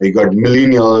we got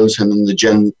millennials and then the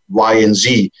Gen Y and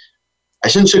Z.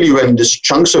 Essentially, when these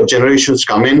chunks of generations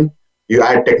come in, you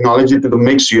add technology to the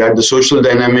mix, you add the social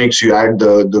dynamics, you add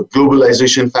the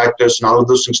globalization factors, and all of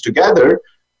those things together,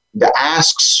 the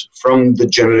asks from the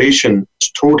generation is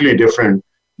totally different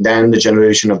than the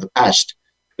generation of the past.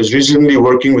 I was recently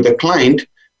working with a client,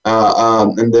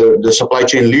 and the supply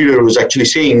chain leader was actually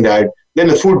saying that they're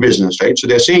in the food business, right? So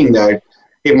they're saying that,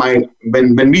 hey,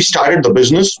 when we started the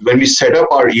business, when we set up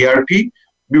our ERP,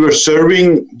 we were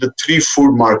serving the 3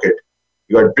 food market.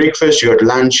 You got breakfast, you got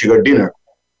lunch, you got dinner.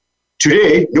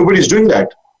 Today, nobody's doing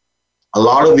that. A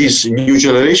lot of these new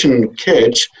generation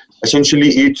kids essentially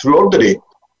eat throughout the day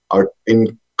or in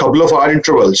a couple of hour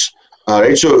intervals.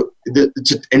 Right? So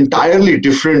it's an entirely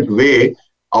different way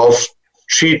of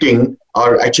treating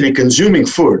or actually consuming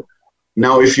food.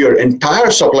 Now, if your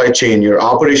entire supply chain, your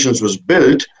operations was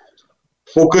built,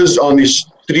 focused on these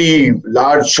 3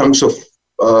 large chunks of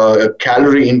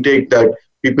calorie intake that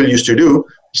people used to do,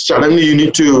 suddenly you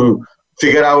need to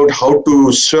figure out how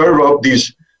to serve up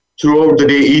these throughout the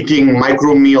day eating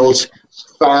micro meals,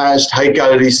 fast, high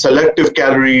calorie, selective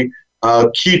calorie,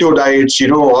 keto diets,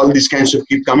 all these kinds of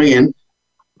keep coming in.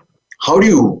 How do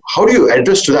you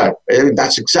address to that?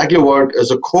 That's exactly what is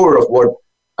the core of what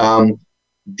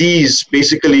these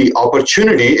basically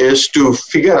opportunity is, to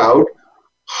figure out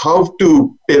how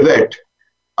to pivot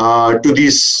to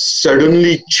these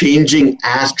suddenly changing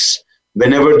asks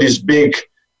whenever these big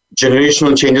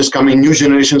generational changes coming, new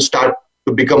generations start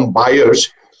to become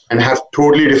buyers and have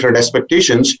totally different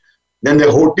expectations, then the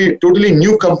totally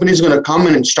new company is going to come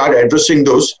in and start addressing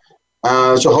those.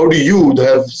 So how do you that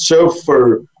have served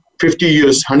for 50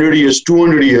 years, 100 years,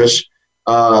 200 years,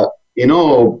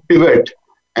 pivot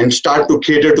and start to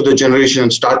cater to the generation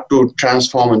and start to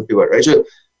transform and pivot, right? So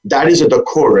that is at the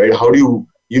core, right? How do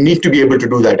you need to be able to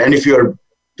do that. And if you're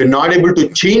not able to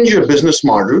change your business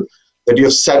model that you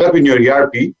have set up in your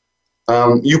ERP,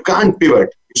 you can't pivot.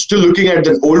 You're still looking at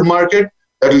the old market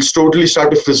that will totally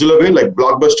start to fizzle away like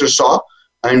Blockbuster saw.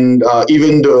 And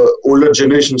even the older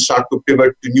generation start to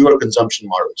pivot to newer consumption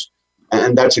models.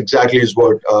 And that's exactly is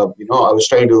what, I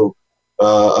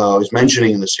was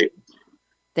mentioning in the statement.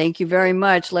 Thank you very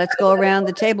much. Let's go around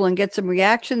the table and get some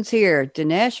reactions here.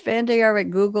 Dinesh Vandayar at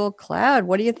Google Cloud.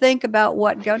 What do you think about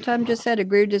what Gautam just said?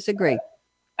 Agree or disagree?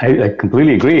 I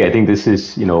completely agree. I think this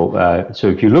is, so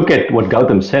if you look at what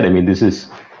Gautam said, I mean, this is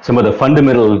some of the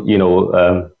fundamental,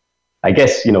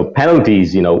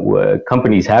 penalties,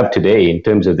 companies have today in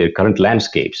terms of their current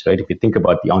landscapes, right? If you think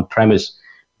about the on-premise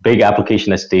big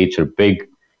application estates or big,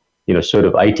 sort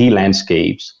of IT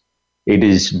landscapes, it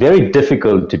is very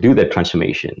difficult to do that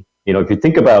transformation. If you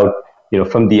think about,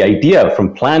 from the idea,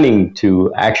 from planning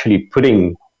to actually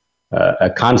putting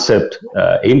a concept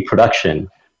in production,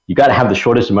 you got to have the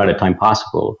shortest amount of time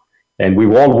possible. And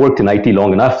we've all worked in IT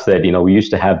long enough that, we used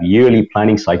to have yearly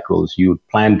planning cycles. You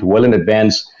planned well in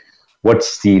advance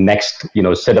what's the next,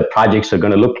 set of projects are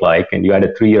going to look like. And you had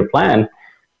a 3-year plan.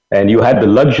 And you had the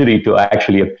luxury to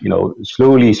actually,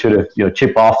 slowly sort of,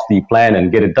 chip off the plan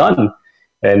and get it done.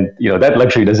 And, that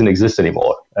luxury doesn't exist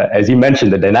anymore. As you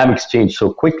mentioned, the dynamics change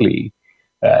so quickly.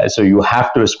 So you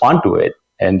have to respond to it.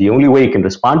 And the only way you can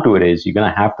respond to it is you're going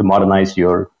to have to modernize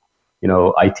your,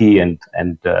 IT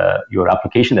and your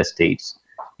application estates.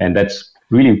 And that's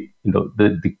really,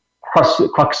 the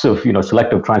crux of,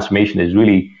 selective transformation is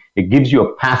really, it gives you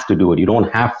a path to do it. You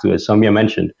don't have to, as Soumya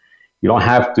mentioned, you don't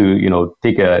have to,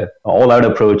 take a all-out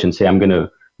approach and say, I'm going to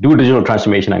do digital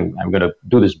transformation. I'm going to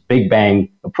do this big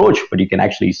bang approach, but you can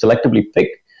actually selectively pick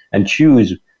and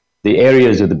choose the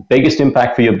areas of the biggest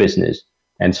impact for your business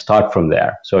and start from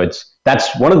there. So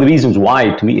that's one of the reasons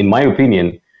why, to me, in my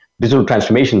opinion, digital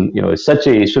transformation, is such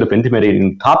a sort of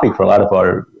intimidating topic for a lot of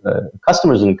our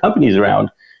customers and companies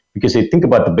around, because they think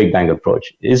about the big bang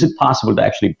approach. Is it possible to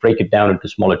actually break it down into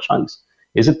smaller chunks?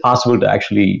 Is it possible to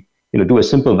actually, do a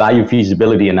simple value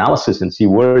feasibility analysis and see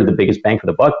where is the biggest bang for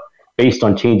the buck based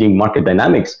on changing market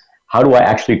dynamics? How do I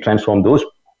actually transform those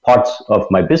parts of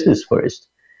my business first?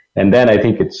 And then I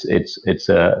think it's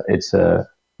a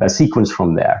sequence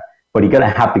from there. But you're going to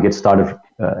have to get started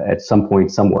at some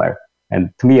point somewhere. And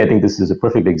to me, I think this is a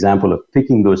perfect example of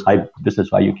picking those high business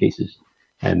value cases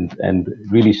and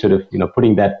really sort of,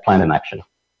 putting that plan in action.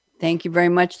 Thank you very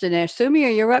much, Dinesh.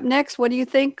 Soumya, you're up next. What do you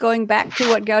think, going back to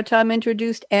what Gautam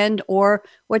introduced and or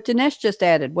what Dinesh just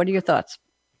added? What are your thoughts?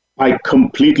 I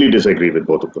completely disagree with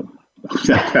both of them.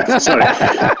 Sorry.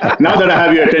 Now that I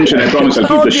have your attention, I promise I'll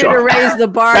keep the short. I told you to raise the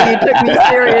bar. You took me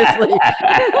seriously.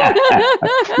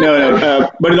 No.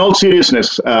 But in all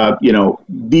seriousness,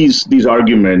 these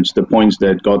arguments, the points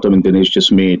that Gautam and Dinesh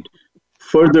just made,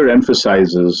 further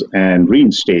emphasizes and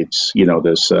reinstates,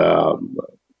 this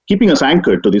keeping us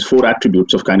anchored to these 4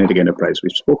 attributes of Kinetic Enterprise we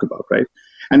spoke about, right?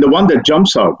 And the one that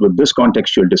jumps out with this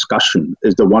contextual discussion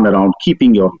is the one around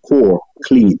keeping your core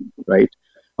clean, right?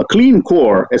 A clean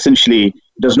core essentially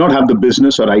does not have the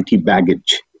business or IT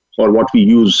baggage, or what we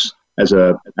use as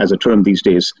a term these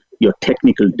days, your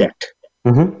technical debt,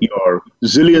 your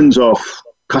zillions of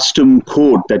custom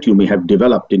code that you may have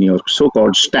developed in your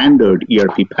so-called standard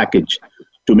ERP package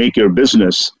to make your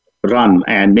business run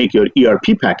and make your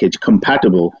ERP package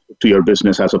compatible to your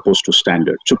business as opposed to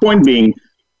standard. So point being,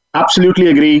 absolutely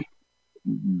agree,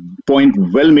 point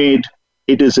well made.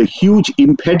 It is a huge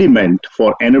impediment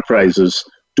for enterprises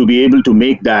to be able to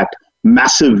make that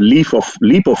massive leap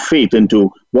of faith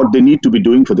into what they need to be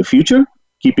doing for the future,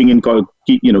 keeping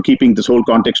this whole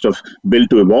context of build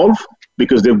to evolve,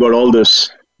 because they've got all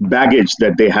this baggage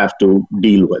that they have to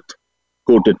deal with.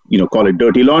 Call it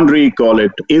dirty laundry, call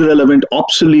it irrelevant,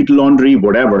 obsolete laundry,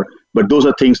 whatever. But those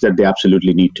are things that they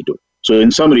absolutely need to do. So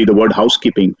in summary, the word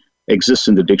housekeeping exists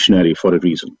in the dictionary for a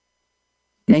reason.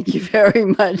 Thank you very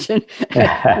much. And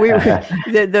we were,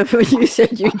 when you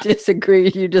said you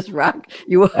disagreed, you just rocked.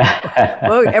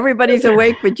 Well, everybody's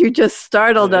awake, but you just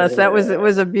startled us. It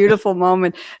was a beautiful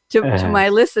moment. To my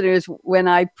listeners, when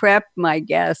I prep my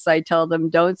guests, I tell them,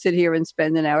 don't sit here and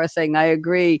spend an hour saying, I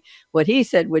agree. What he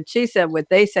said, what she said, what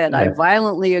they said, I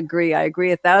violently agree. I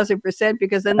agree 1,000%,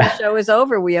 because then the show is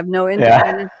over. We have no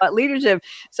independent thought leadership.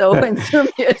 So when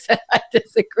Soumya said, I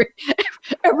disagree,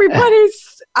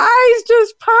 everybody's eyes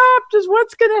just popped. Is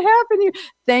what's going to happen here?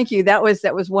 Thank you. That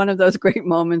was one of those great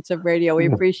moments of radio. We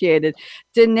appreciate it.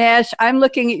 Dinesh, I'm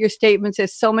looking at your statements.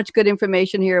 There's so much good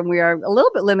information here, and we are a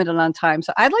little bit limited on time.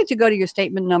 So I'd like to go to your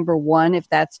statement number 1, if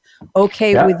that's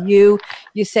okay with you.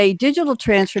 You say digital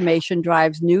transformation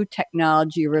drives new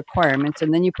technology requirements,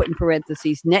 and then you put in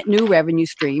parentheses net new revenue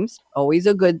streams, always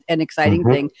a good and exciting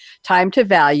thing. Time to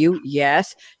value,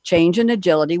 yes. Change and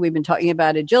agility. We've been talking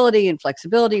about agility and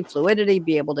flexibility, fluidity,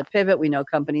 be able to pivot. We know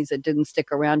companies that didn't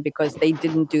stick around because they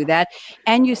didn't do that.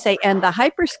 And you say, and the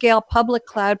hyperscale public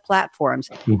cloud platforms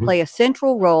play a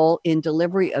central role in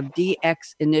delivery of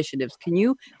DX initiatives. Can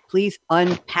you please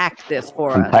unpack this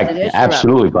for us?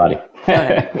 Absolutely, Bonnie.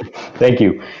 Thank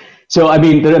you. So, I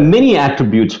mean, there are many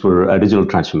attributes for digital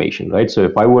transformation, right? So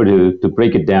if I were to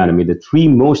break it down, I mean, the 3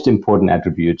 most important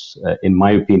attributes, in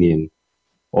my opinion,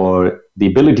 are the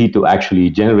ability to actually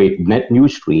generate net new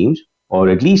streams, or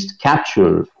at least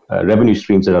capture revenue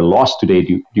streams that are lost today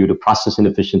due to process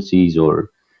inefficiencies or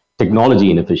technology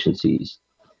inefficiencies.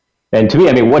 And to me,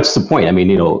 I mean, what's the point? I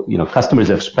mean, customers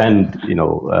have spent,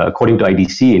 according to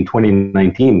IDC in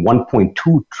 2019,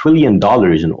 $1.2 trillion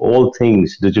in all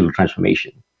things digital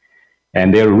transformation.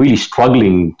 And they're really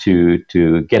struggling to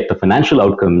get the financial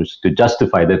outcomes to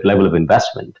justify that level of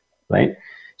investment, right?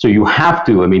 So you have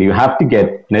to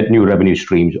get net new revenue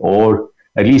streams, or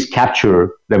at least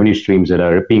capture revenue streams that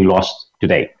are being lost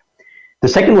today. The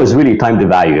second was really time to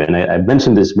value. And I've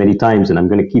mentioned this many times, and I'm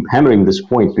going to keep hammering this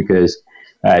point because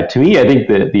to me, I think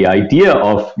the idea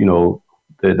of,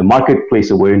 the marketplace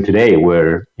that we're in today,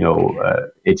 where,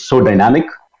 it's so dynamic.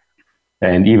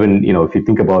 And even, if you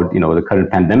think about, the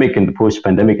current pandemic and the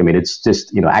post-pandemic, I mean, it's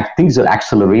just, things are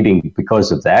accelerating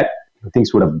because of that.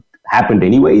 Things would have happened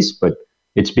anyways, but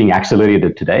it's being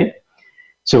accelerated today.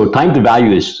 So time to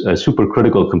value is a super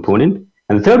critical component.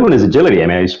 And the third one is agility. I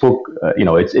mean, I spoke,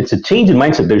 it's a change in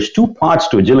mindset. There's 2 parts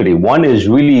to agility. One is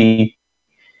really,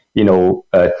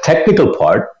 a technical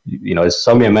part, as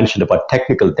Soumya mentioned about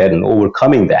technical debt and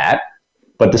overcoming that.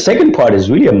 But the second part is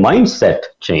really a mindset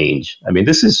change. I mean,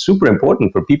 this is super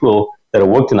important for people that have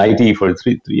worked in IT for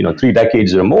 3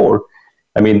 decades or more.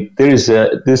 I mean, this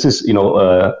is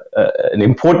an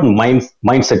important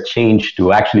mindset change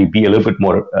to actually be a little bit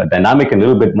more dynamic and a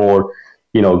little bit more,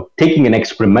 taking an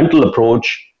experimental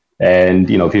approach. And,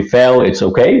 if you fail, it's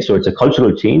okay. So it's a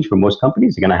cultural change for most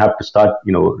companies. You're going to have to start,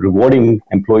 rewarding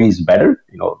employees better.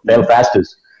 Fail fast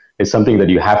is something that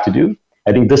you have to do.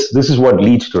 I think this is what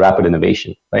leads to rapid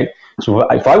innovation, right? So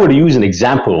if I were to use an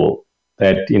example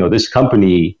that, this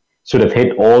company sort of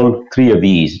hit all 3 of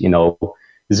these,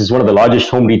 this is one of the largest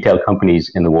home retail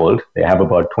companies in the world. They have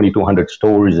about 2,200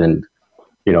 stores, and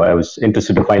I was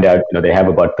interested to find out they have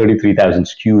about 33,000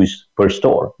 SKUs per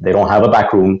store. They don't have a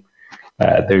back room.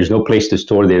 There's no place to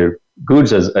store their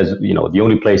goods, as the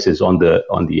only place is on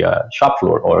the shop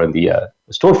floor or on the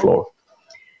store floor.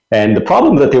 And the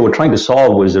problem that they were trying to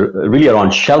solve was really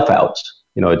around shelf outs.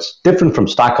 It's different from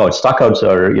stock outs. Stock outs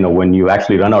are when you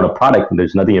actually run out of product and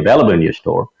there's nothing available in your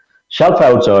store. Shelf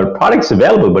outs are products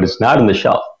available, but it's not in the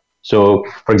shelf. So,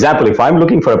 for example, if I'm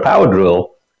looking for a power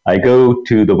drill, I go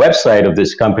to the website of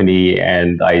this company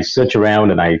and I search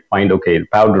around and I find, okay, the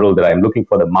power drill that I'm looking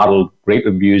for, the model, great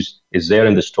reviews, is there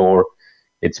in the store.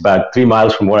 It's about 3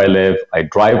 miles from where I live. I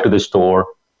drive to the store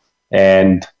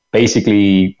and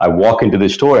basically I walk into the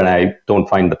store and I don't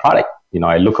find the product.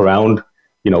 I look around,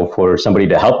 for somebody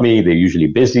to help me. They're usually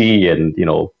busy, and,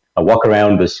 I walk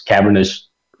around this cavernous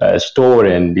store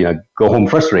and, go home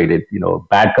frustrated,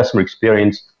 bad customer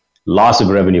experience, loss of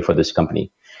revenue for this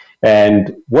company.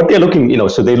 And what they're looking,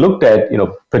 so they looked at,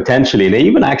 potentially, they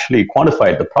even actually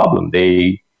quantified the problem.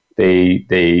 They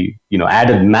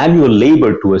added manual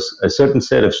labor to a certain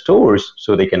set of stores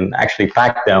so they can actually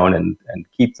pack down and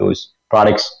keep those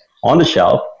products on the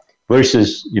shelf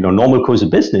versus, normal course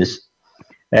of business.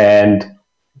 And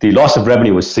the loss of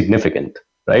revenue was significant,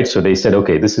 right? So they said,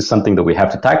 okay, this is something that we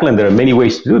have to tackle. And there are many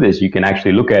ways to do this. You can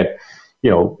actually look at,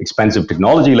 expensive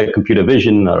technology like computer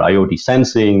vision or IoT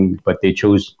sensing, but they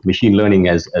chose machine learning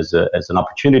as an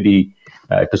opportunity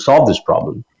to solve this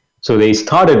problem. So they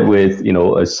started with,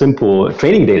 a simple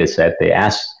training data set. They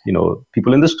asked,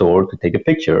 people in the store to take a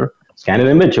picture, scan an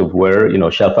image of where,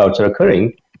 shelf outs are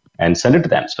occurring and send it to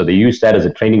them. So they use that as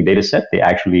a training data set. They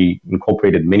actually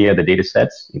incorporated many other data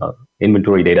sets,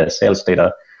 inventory data, sales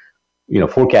data,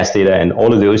 forecast data, and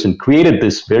all of those, and created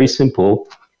this very simple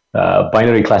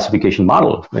binary classification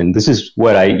model. And this is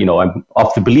where I'm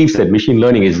of the belief that machine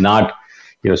learning is not,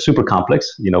 super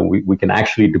complex. We can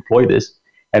actually deploy this.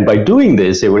 And by doing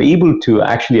this, they were able to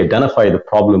actually identify the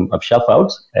problem of shelf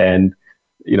outs. And,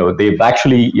 they've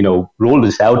actually, rolled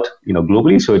this out,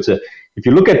 globally. So if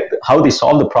you look at how they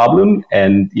solved the problem,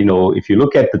 and, if you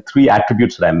look at the 3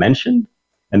 attributes that I mentioned,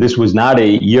 and this was not a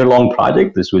year-long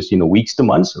project, this was, weeks to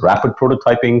months, rapid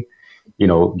prototyping,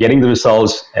 getting the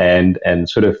results and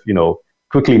sort of,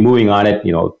 quickly moving on it,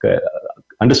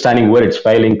 understanding where it's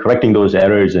failing, correcting those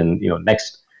errors, and, next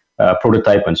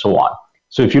prototype, and so on.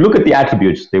 So if you look at the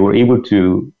attributes, they were able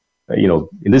to,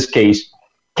 in this case,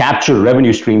 capture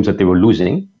revenue streams that they were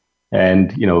losing, and,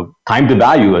 time to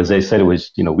value, as I said, it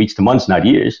was, weeks to months, not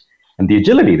years. And the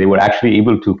agility, they were actually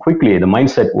able to quickly, the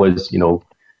mindset was,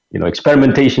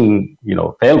 experimentation,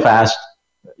 fail fast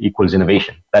equals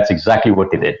innovation. That's exactly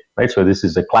what they did, right? So this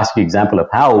is a classic example of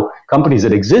how companies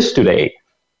that exist today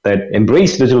that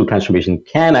embrace digital transformation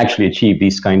can actually achieve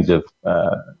these kinds of,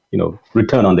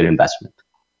 return on their investment.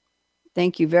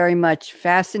 Thank you very much.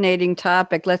 Fascinating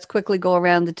topic. Let's quickly go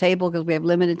around the table because we have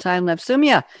limited time left.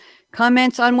 Soumya,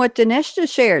 comments on what Dinesh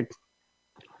just shared?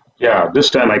 Yeah, this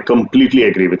time I completely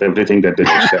agree with everything that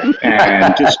Dinesh said.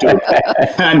 And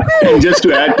just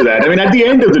to add to that, at the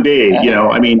end of the day,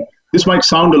 this might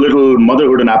sound a little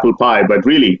motherhood and apple pie, but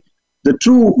really, the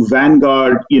true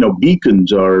vanguard,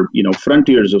 beacons or,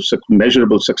 frontiers of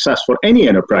measurable success for any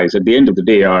enterprise at the end of the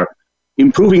day are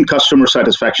improving customer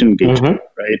satisfaction engagement,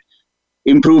 right?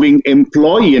 Improving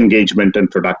employee engagement and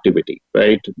productivity,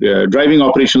 right? Driving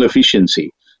operational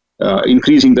efficiency,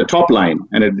 increasing the top line,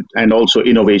 and also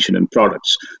innovation in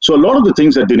products. So a lot of the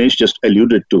things that Dinesh just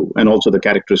alluded to, and also the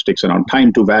characteristics around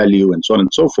time to value and so on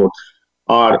and so forth,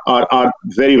 are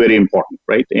very, very important,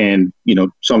 right? And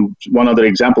one other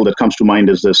example that comes to mind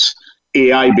is this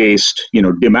AI-based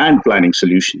demand planning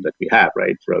solution that we have,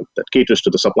 right, that caters to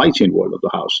the supply chain world of the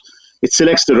house. It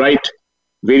selects the right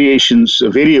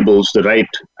variables, the right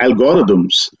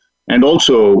algorithms, and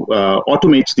also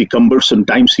automates the cumbersome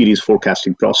time series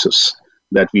forecasting process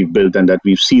that we've built and that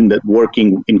we've seen that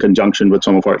working in conjunction with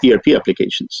some of our ERP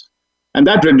applications. And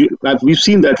that we've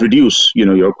seen that reduce,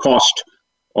 your cost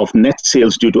of net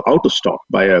sales due to out of stock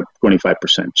by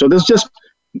 25%. So there's just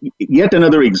yet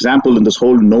another example in this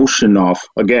whole notion of,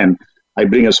 again, I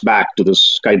bring us back to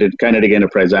this Kinetic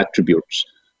Enterprise attributes.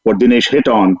 What Dinesh hit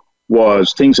on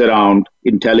was things around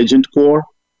intelligent core,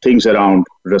 things around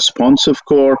responsive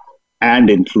core, and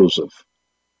inclusive.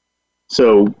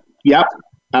 So, yeah,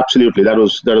 absolutely. That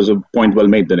was a point well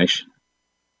made, Dinesh.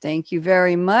 Thank you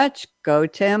very much.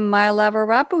 Gautam,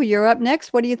 Mylavarapu, you're up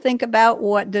next. What do you think about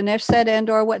what Dinesh said and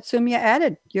or what Soumya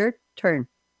added? Your turn.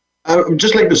 I would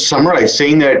just like to summarize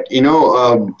saying that,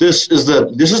 this is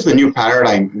the new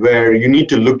paradigm where you need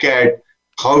to look at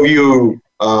how you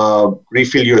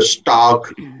refill your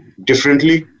stock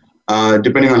differently,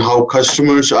 depending on how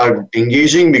customers are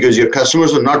engaging, because your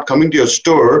customers are not coming to your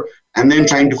store and then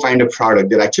trying to find a product.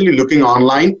 They're actually looking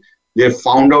online. They've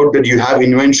found out that you have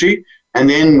inventory and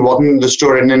then walking in the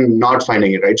store and then not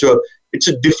finding it, right? So it's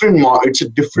a different way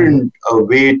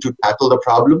to tackle the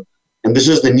problem. And this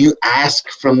is the new ask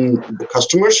from the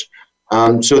customers.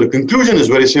 So the conclusion is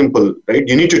very simple, right?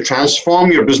 You need to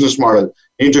transform your business model.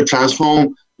 You need to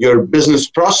transform your business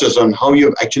process on how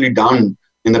you've actually done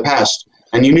in the past.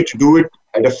 And you need to do it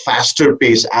at a faster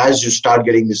pace as you start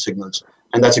getting these signals.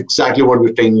 And that's exactly what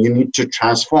we're saying. You need to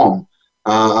transform.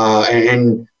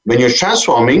 And when you're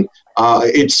transforming,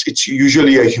 it's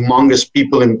usually a humongous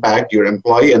people impact, your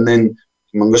employee, and then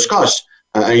humongous cost.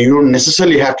 And you don't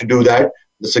necessarily have to do that.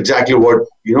 That's exactly what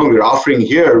we're offering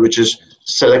here, which is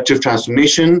selective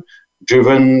transformation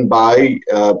driven by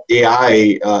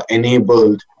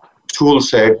AI-enabled tool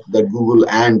set that Google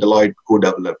and Deloitte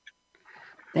co-developed.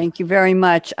 Thank you very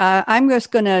much. I'm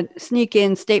just going to sneak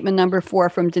in statement number 4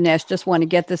 from Dinesh. Just want to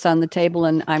get this on the table,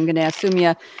 and I'm going to ask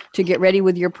Soumya to get ready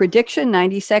with your prediction,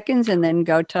 90 seconds, and then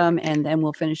Gautam, and then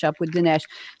we'll finish up with Dinesh.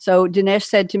 So Dinesh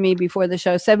said to me before the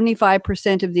show,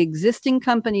 75% of the existing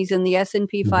companies in the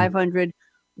S&P 500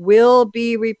 will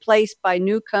be replaced by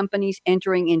new companies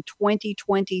entering in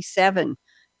 2027.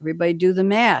 Everybody do the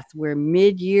math. We're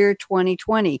mid-year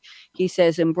 2020. He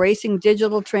says embracing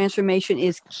digital transformation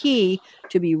is key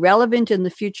to be relevant in the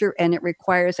future, and it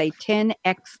requires a 10x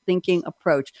thinking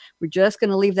approach. We're just going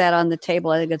to leave that on the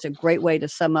table. I think that's a great way to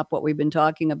sum up what we've been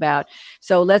talking about.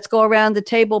 So let's go around the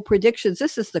table. Predictions.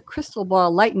 This is the crystal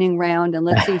ball lightning round. And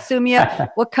let's see, Soumya,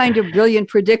 what kind of brilliant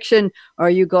prediction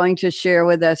are you going to share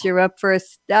with us? You're up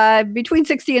first. Between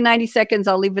 60 and 90 seconds.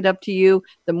 I'll leave it up to you.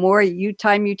 The more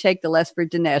time you take, the less for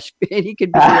Dinesh. He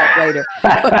could be up later.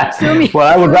 Soumya,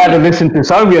 well, I would rather listen to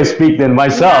Soumya speak than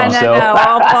myself. No,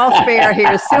 all fair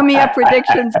here. Soumya,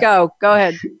 predictions, go. Go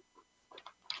ahead.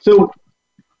 So,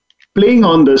 playing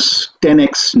on this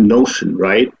 10x notion,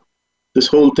 right? This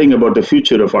whole thing about the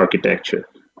future of architecture.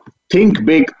 Think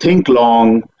big, think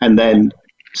long, and then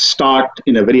start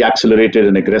in a very accelerated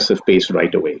and aggressive pace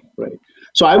right away, right?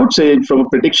 So I would say from a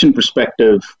prediction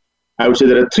perspective, I would say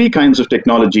there are three kinds of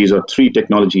technologies or three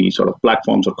technology sort of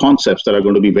platforms or concepts that are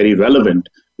going to be very relevant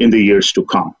in the years to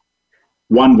come.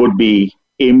 One would be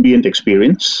ambient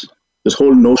experience, this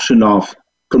whole notion of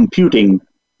computing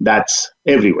that's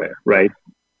everywhere, right?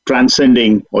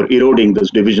 Transcending or eroding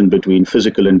this division between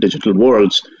physical and digital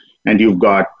worlds. And you've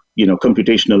got,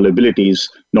 computational abilities,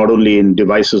 not only in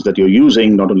devices that you're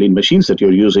using, not only in machines that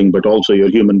you're using, but also your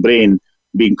human brain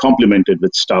being complemented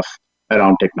with stuff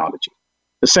around technology.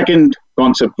 The second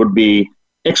concept would be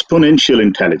exponential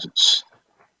intelligence.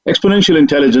 Exponential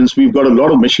intelligence, we've got a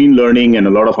lot of machine learning and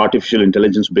a lot of artificial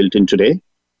intelligence built in today.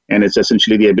 And it's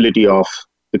essentially the ability of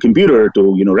the computer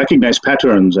to, recognize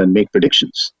patterns and make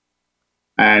predictions.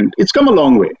 And it's come a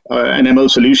long way. An ML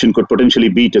solution could potentially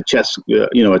beat a chess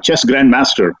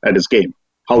grandmaster at his game.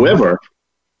 However,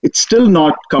 it's still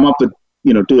not come up with,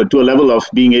 to a level of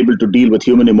being able to deal with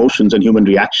human emotions and human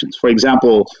reactions. For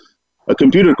example, a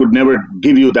computer could never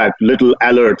give you that little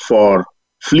alert for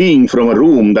fleeing from a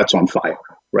room that's on fire,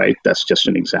 right? That's just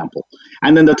an example.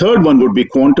 And then the third one would be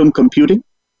quantum computing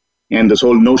and this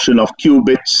whole notion of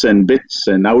qubits and bits.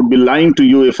 And I would be lying to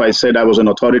you if I said I was an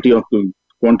authority on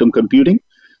quantum computing,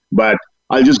 but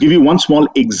I'll just give you one small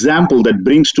example that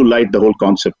brings to light the whole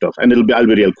concept of, and I'll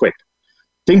be real quick.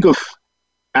 Think of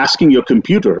asking your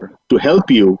computer to help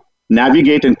you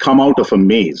navigate and come out of a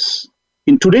maze.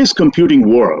 In today's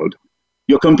computing world,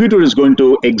 your computer is going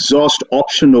to exhaust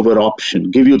option over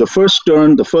option, give you the first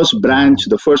turn, the first branch,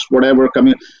 the first whatever,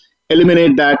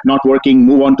 eliminate that, not working,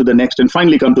 move on to the next, and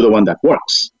finally come to the one that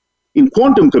works. In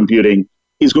quantum computing,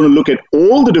 it's going to look at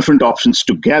all the different options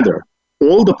together,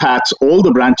 all the paths, all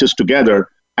the branches together,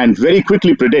 and very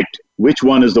quickly predict which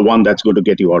one is the one that's going to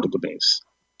get you out of the maze.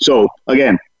 So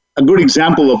again, a good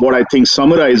example of what I think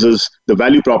summarizes the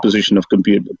value proposition of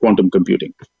quantum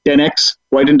computing. 10x,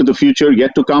 quite into the future,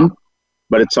 yet to come,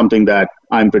 but it's something that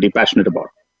I'm pretty passionate about.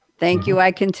 Thank you.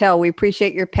 I can tell. We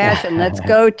appreciate your passion. Let's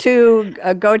go to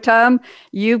Gautam.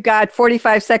 You've got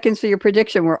 45 seconds for your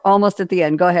prediction. We're almost at the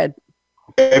end. Go ahead.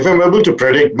 If I'm able to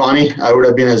predict, Bonnie, I would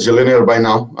have been a zillionaire by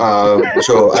now.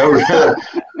 So I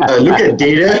would look at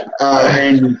data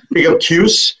and pick up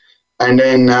cues and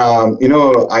then,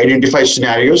 identify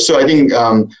scenarios. So I think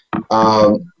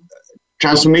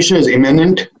transformation is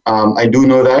imminent. I do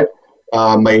know that.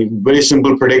 My very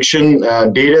simple prediction,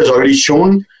 data has already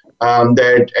shown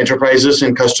that enterprises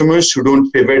and customers who don't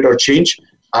pivot or change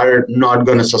are not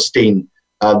going to sustain.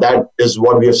 That is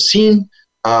what we have seen.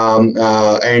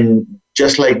 And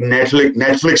just like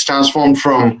Netflix transformed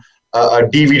from a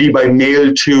DVD by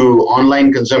mail to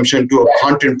online consumption to a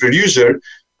content producer,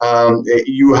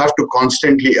 you have to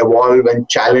constantly evolve and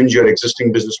challenge your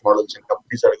existing business models, and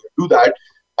companies that are going to do that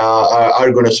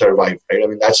are going to survive, right? I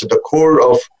mean, that's at the core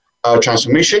of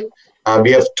transformation.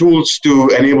 We have tools to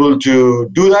enable to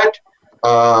do that.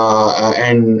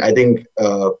 And I think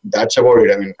that's about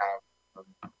it. I mean,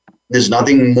 there's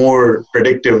nothing more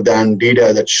predictive than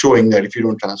data that's showing that if you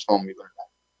don't transform, you're going to die.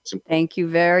 Simple. Thank you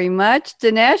very much.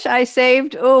 Dinesh, I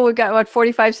saved, we've got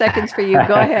 45 seconds for you.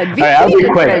 Go ahead. All right, I'll be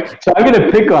quick. So I'm going to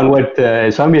pick on what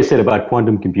Soumya said about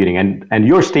quantum computing and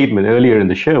your statement earlier in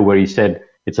the show where he said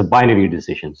it's a binary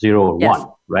decision, 0 or 1,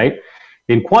 right?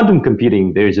 In quantum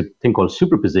computing, there is a thing called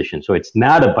superposition. So it's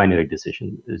not a binary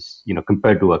decision,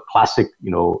 compared to a classic,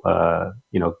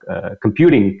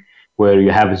 computing where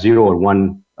you have 0 or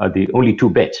 1, the only 2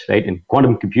 bits, right? In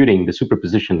quantum computing, the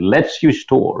superposition lets you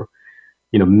store,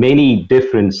 many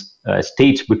different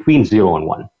states between 0 and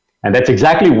 1. And that's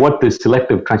exactly what the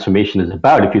selective transformation is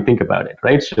about, if you think about it,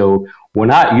 right? So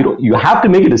you have to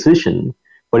make a decision,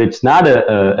 but it's not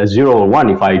a 0 or 1.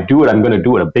 If I do it, I'm going to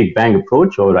do it a big bang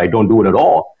approach, or I don't do it at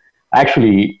all.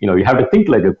 Actually, you have to think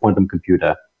like a quantum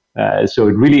computer. So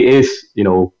it really is,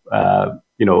 the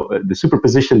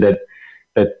superposition that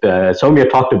that Soumya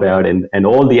talked about, and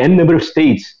all the n number of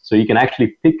states, so you can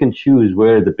actually pick and choose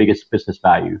where the biggest business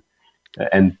value,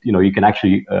 and you can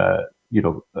actually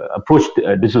approach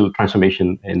digital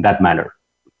transformation in that manner.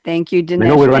 Thank you, Dinesh. I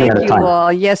know we're running out of Thank you time.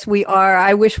 all. Yes, we are.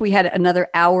 I wish we had another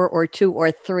hour or 2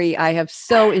 or 3. I have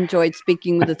so enjoyed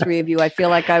speaking with the three of you. I feel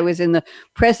like I was in the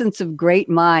presence of great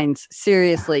minds.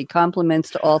 Seriously, compliments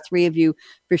to all three of you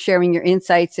for sharing your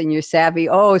insights and your savvy.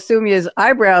 Oh, Soumya's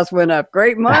eyebrows went up.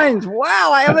 Great minds. Wow,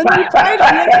 I have a new title.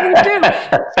 Yes, we do.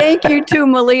 Thank you to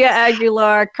Malia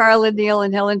Aguilar, Carla Neal,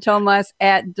 and Helen Tomas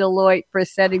at Deloitte for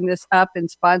setting this up and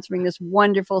sponsoring this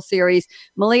wonderful series.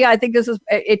 Malia, I think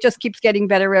it just keeps getting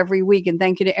better every week. And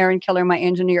thank you to Aaron Keller, my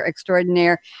engineer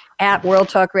extraordinaire at World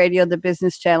Talk Radio, the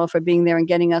business channel, for being there and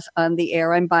getting us on the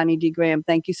air. I'm Bonnie D. Graham.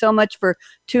 Thank you so much for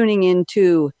tuning in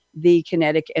to the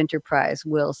Kinetic Enterprise.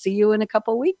 We'll see you in a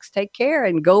couple weeks. Take care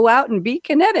and go out and be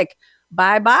kinetic.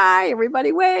 Bye-bye.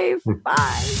 Everybody wave.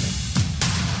 Bye.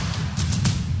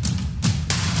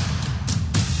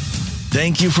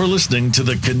 Thank you for listening to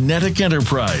the Kinetic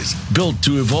Enterprise, built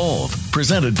to evolve,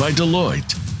 presented by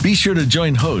Deloitte. Be sure to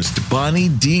join host Bonnie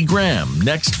D. Graham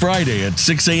next Friday at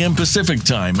 6 a.m. Pacific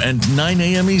Time and 9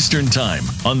 a.m. Eastern Time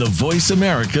on the Voice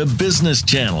America Business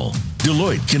Channel.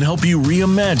 Deloitte can help you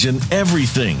reimagine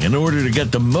everything in order to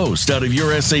get the most out of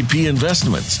your SAP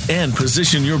investments and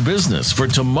position your business for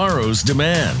tomorrow's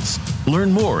demands.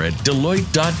 Learn more at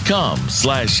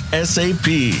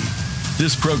Deloitte.com/SAP.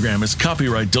 This program is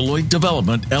copyright Deloitte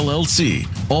Development, LLC.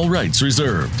 All rights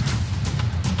reserved.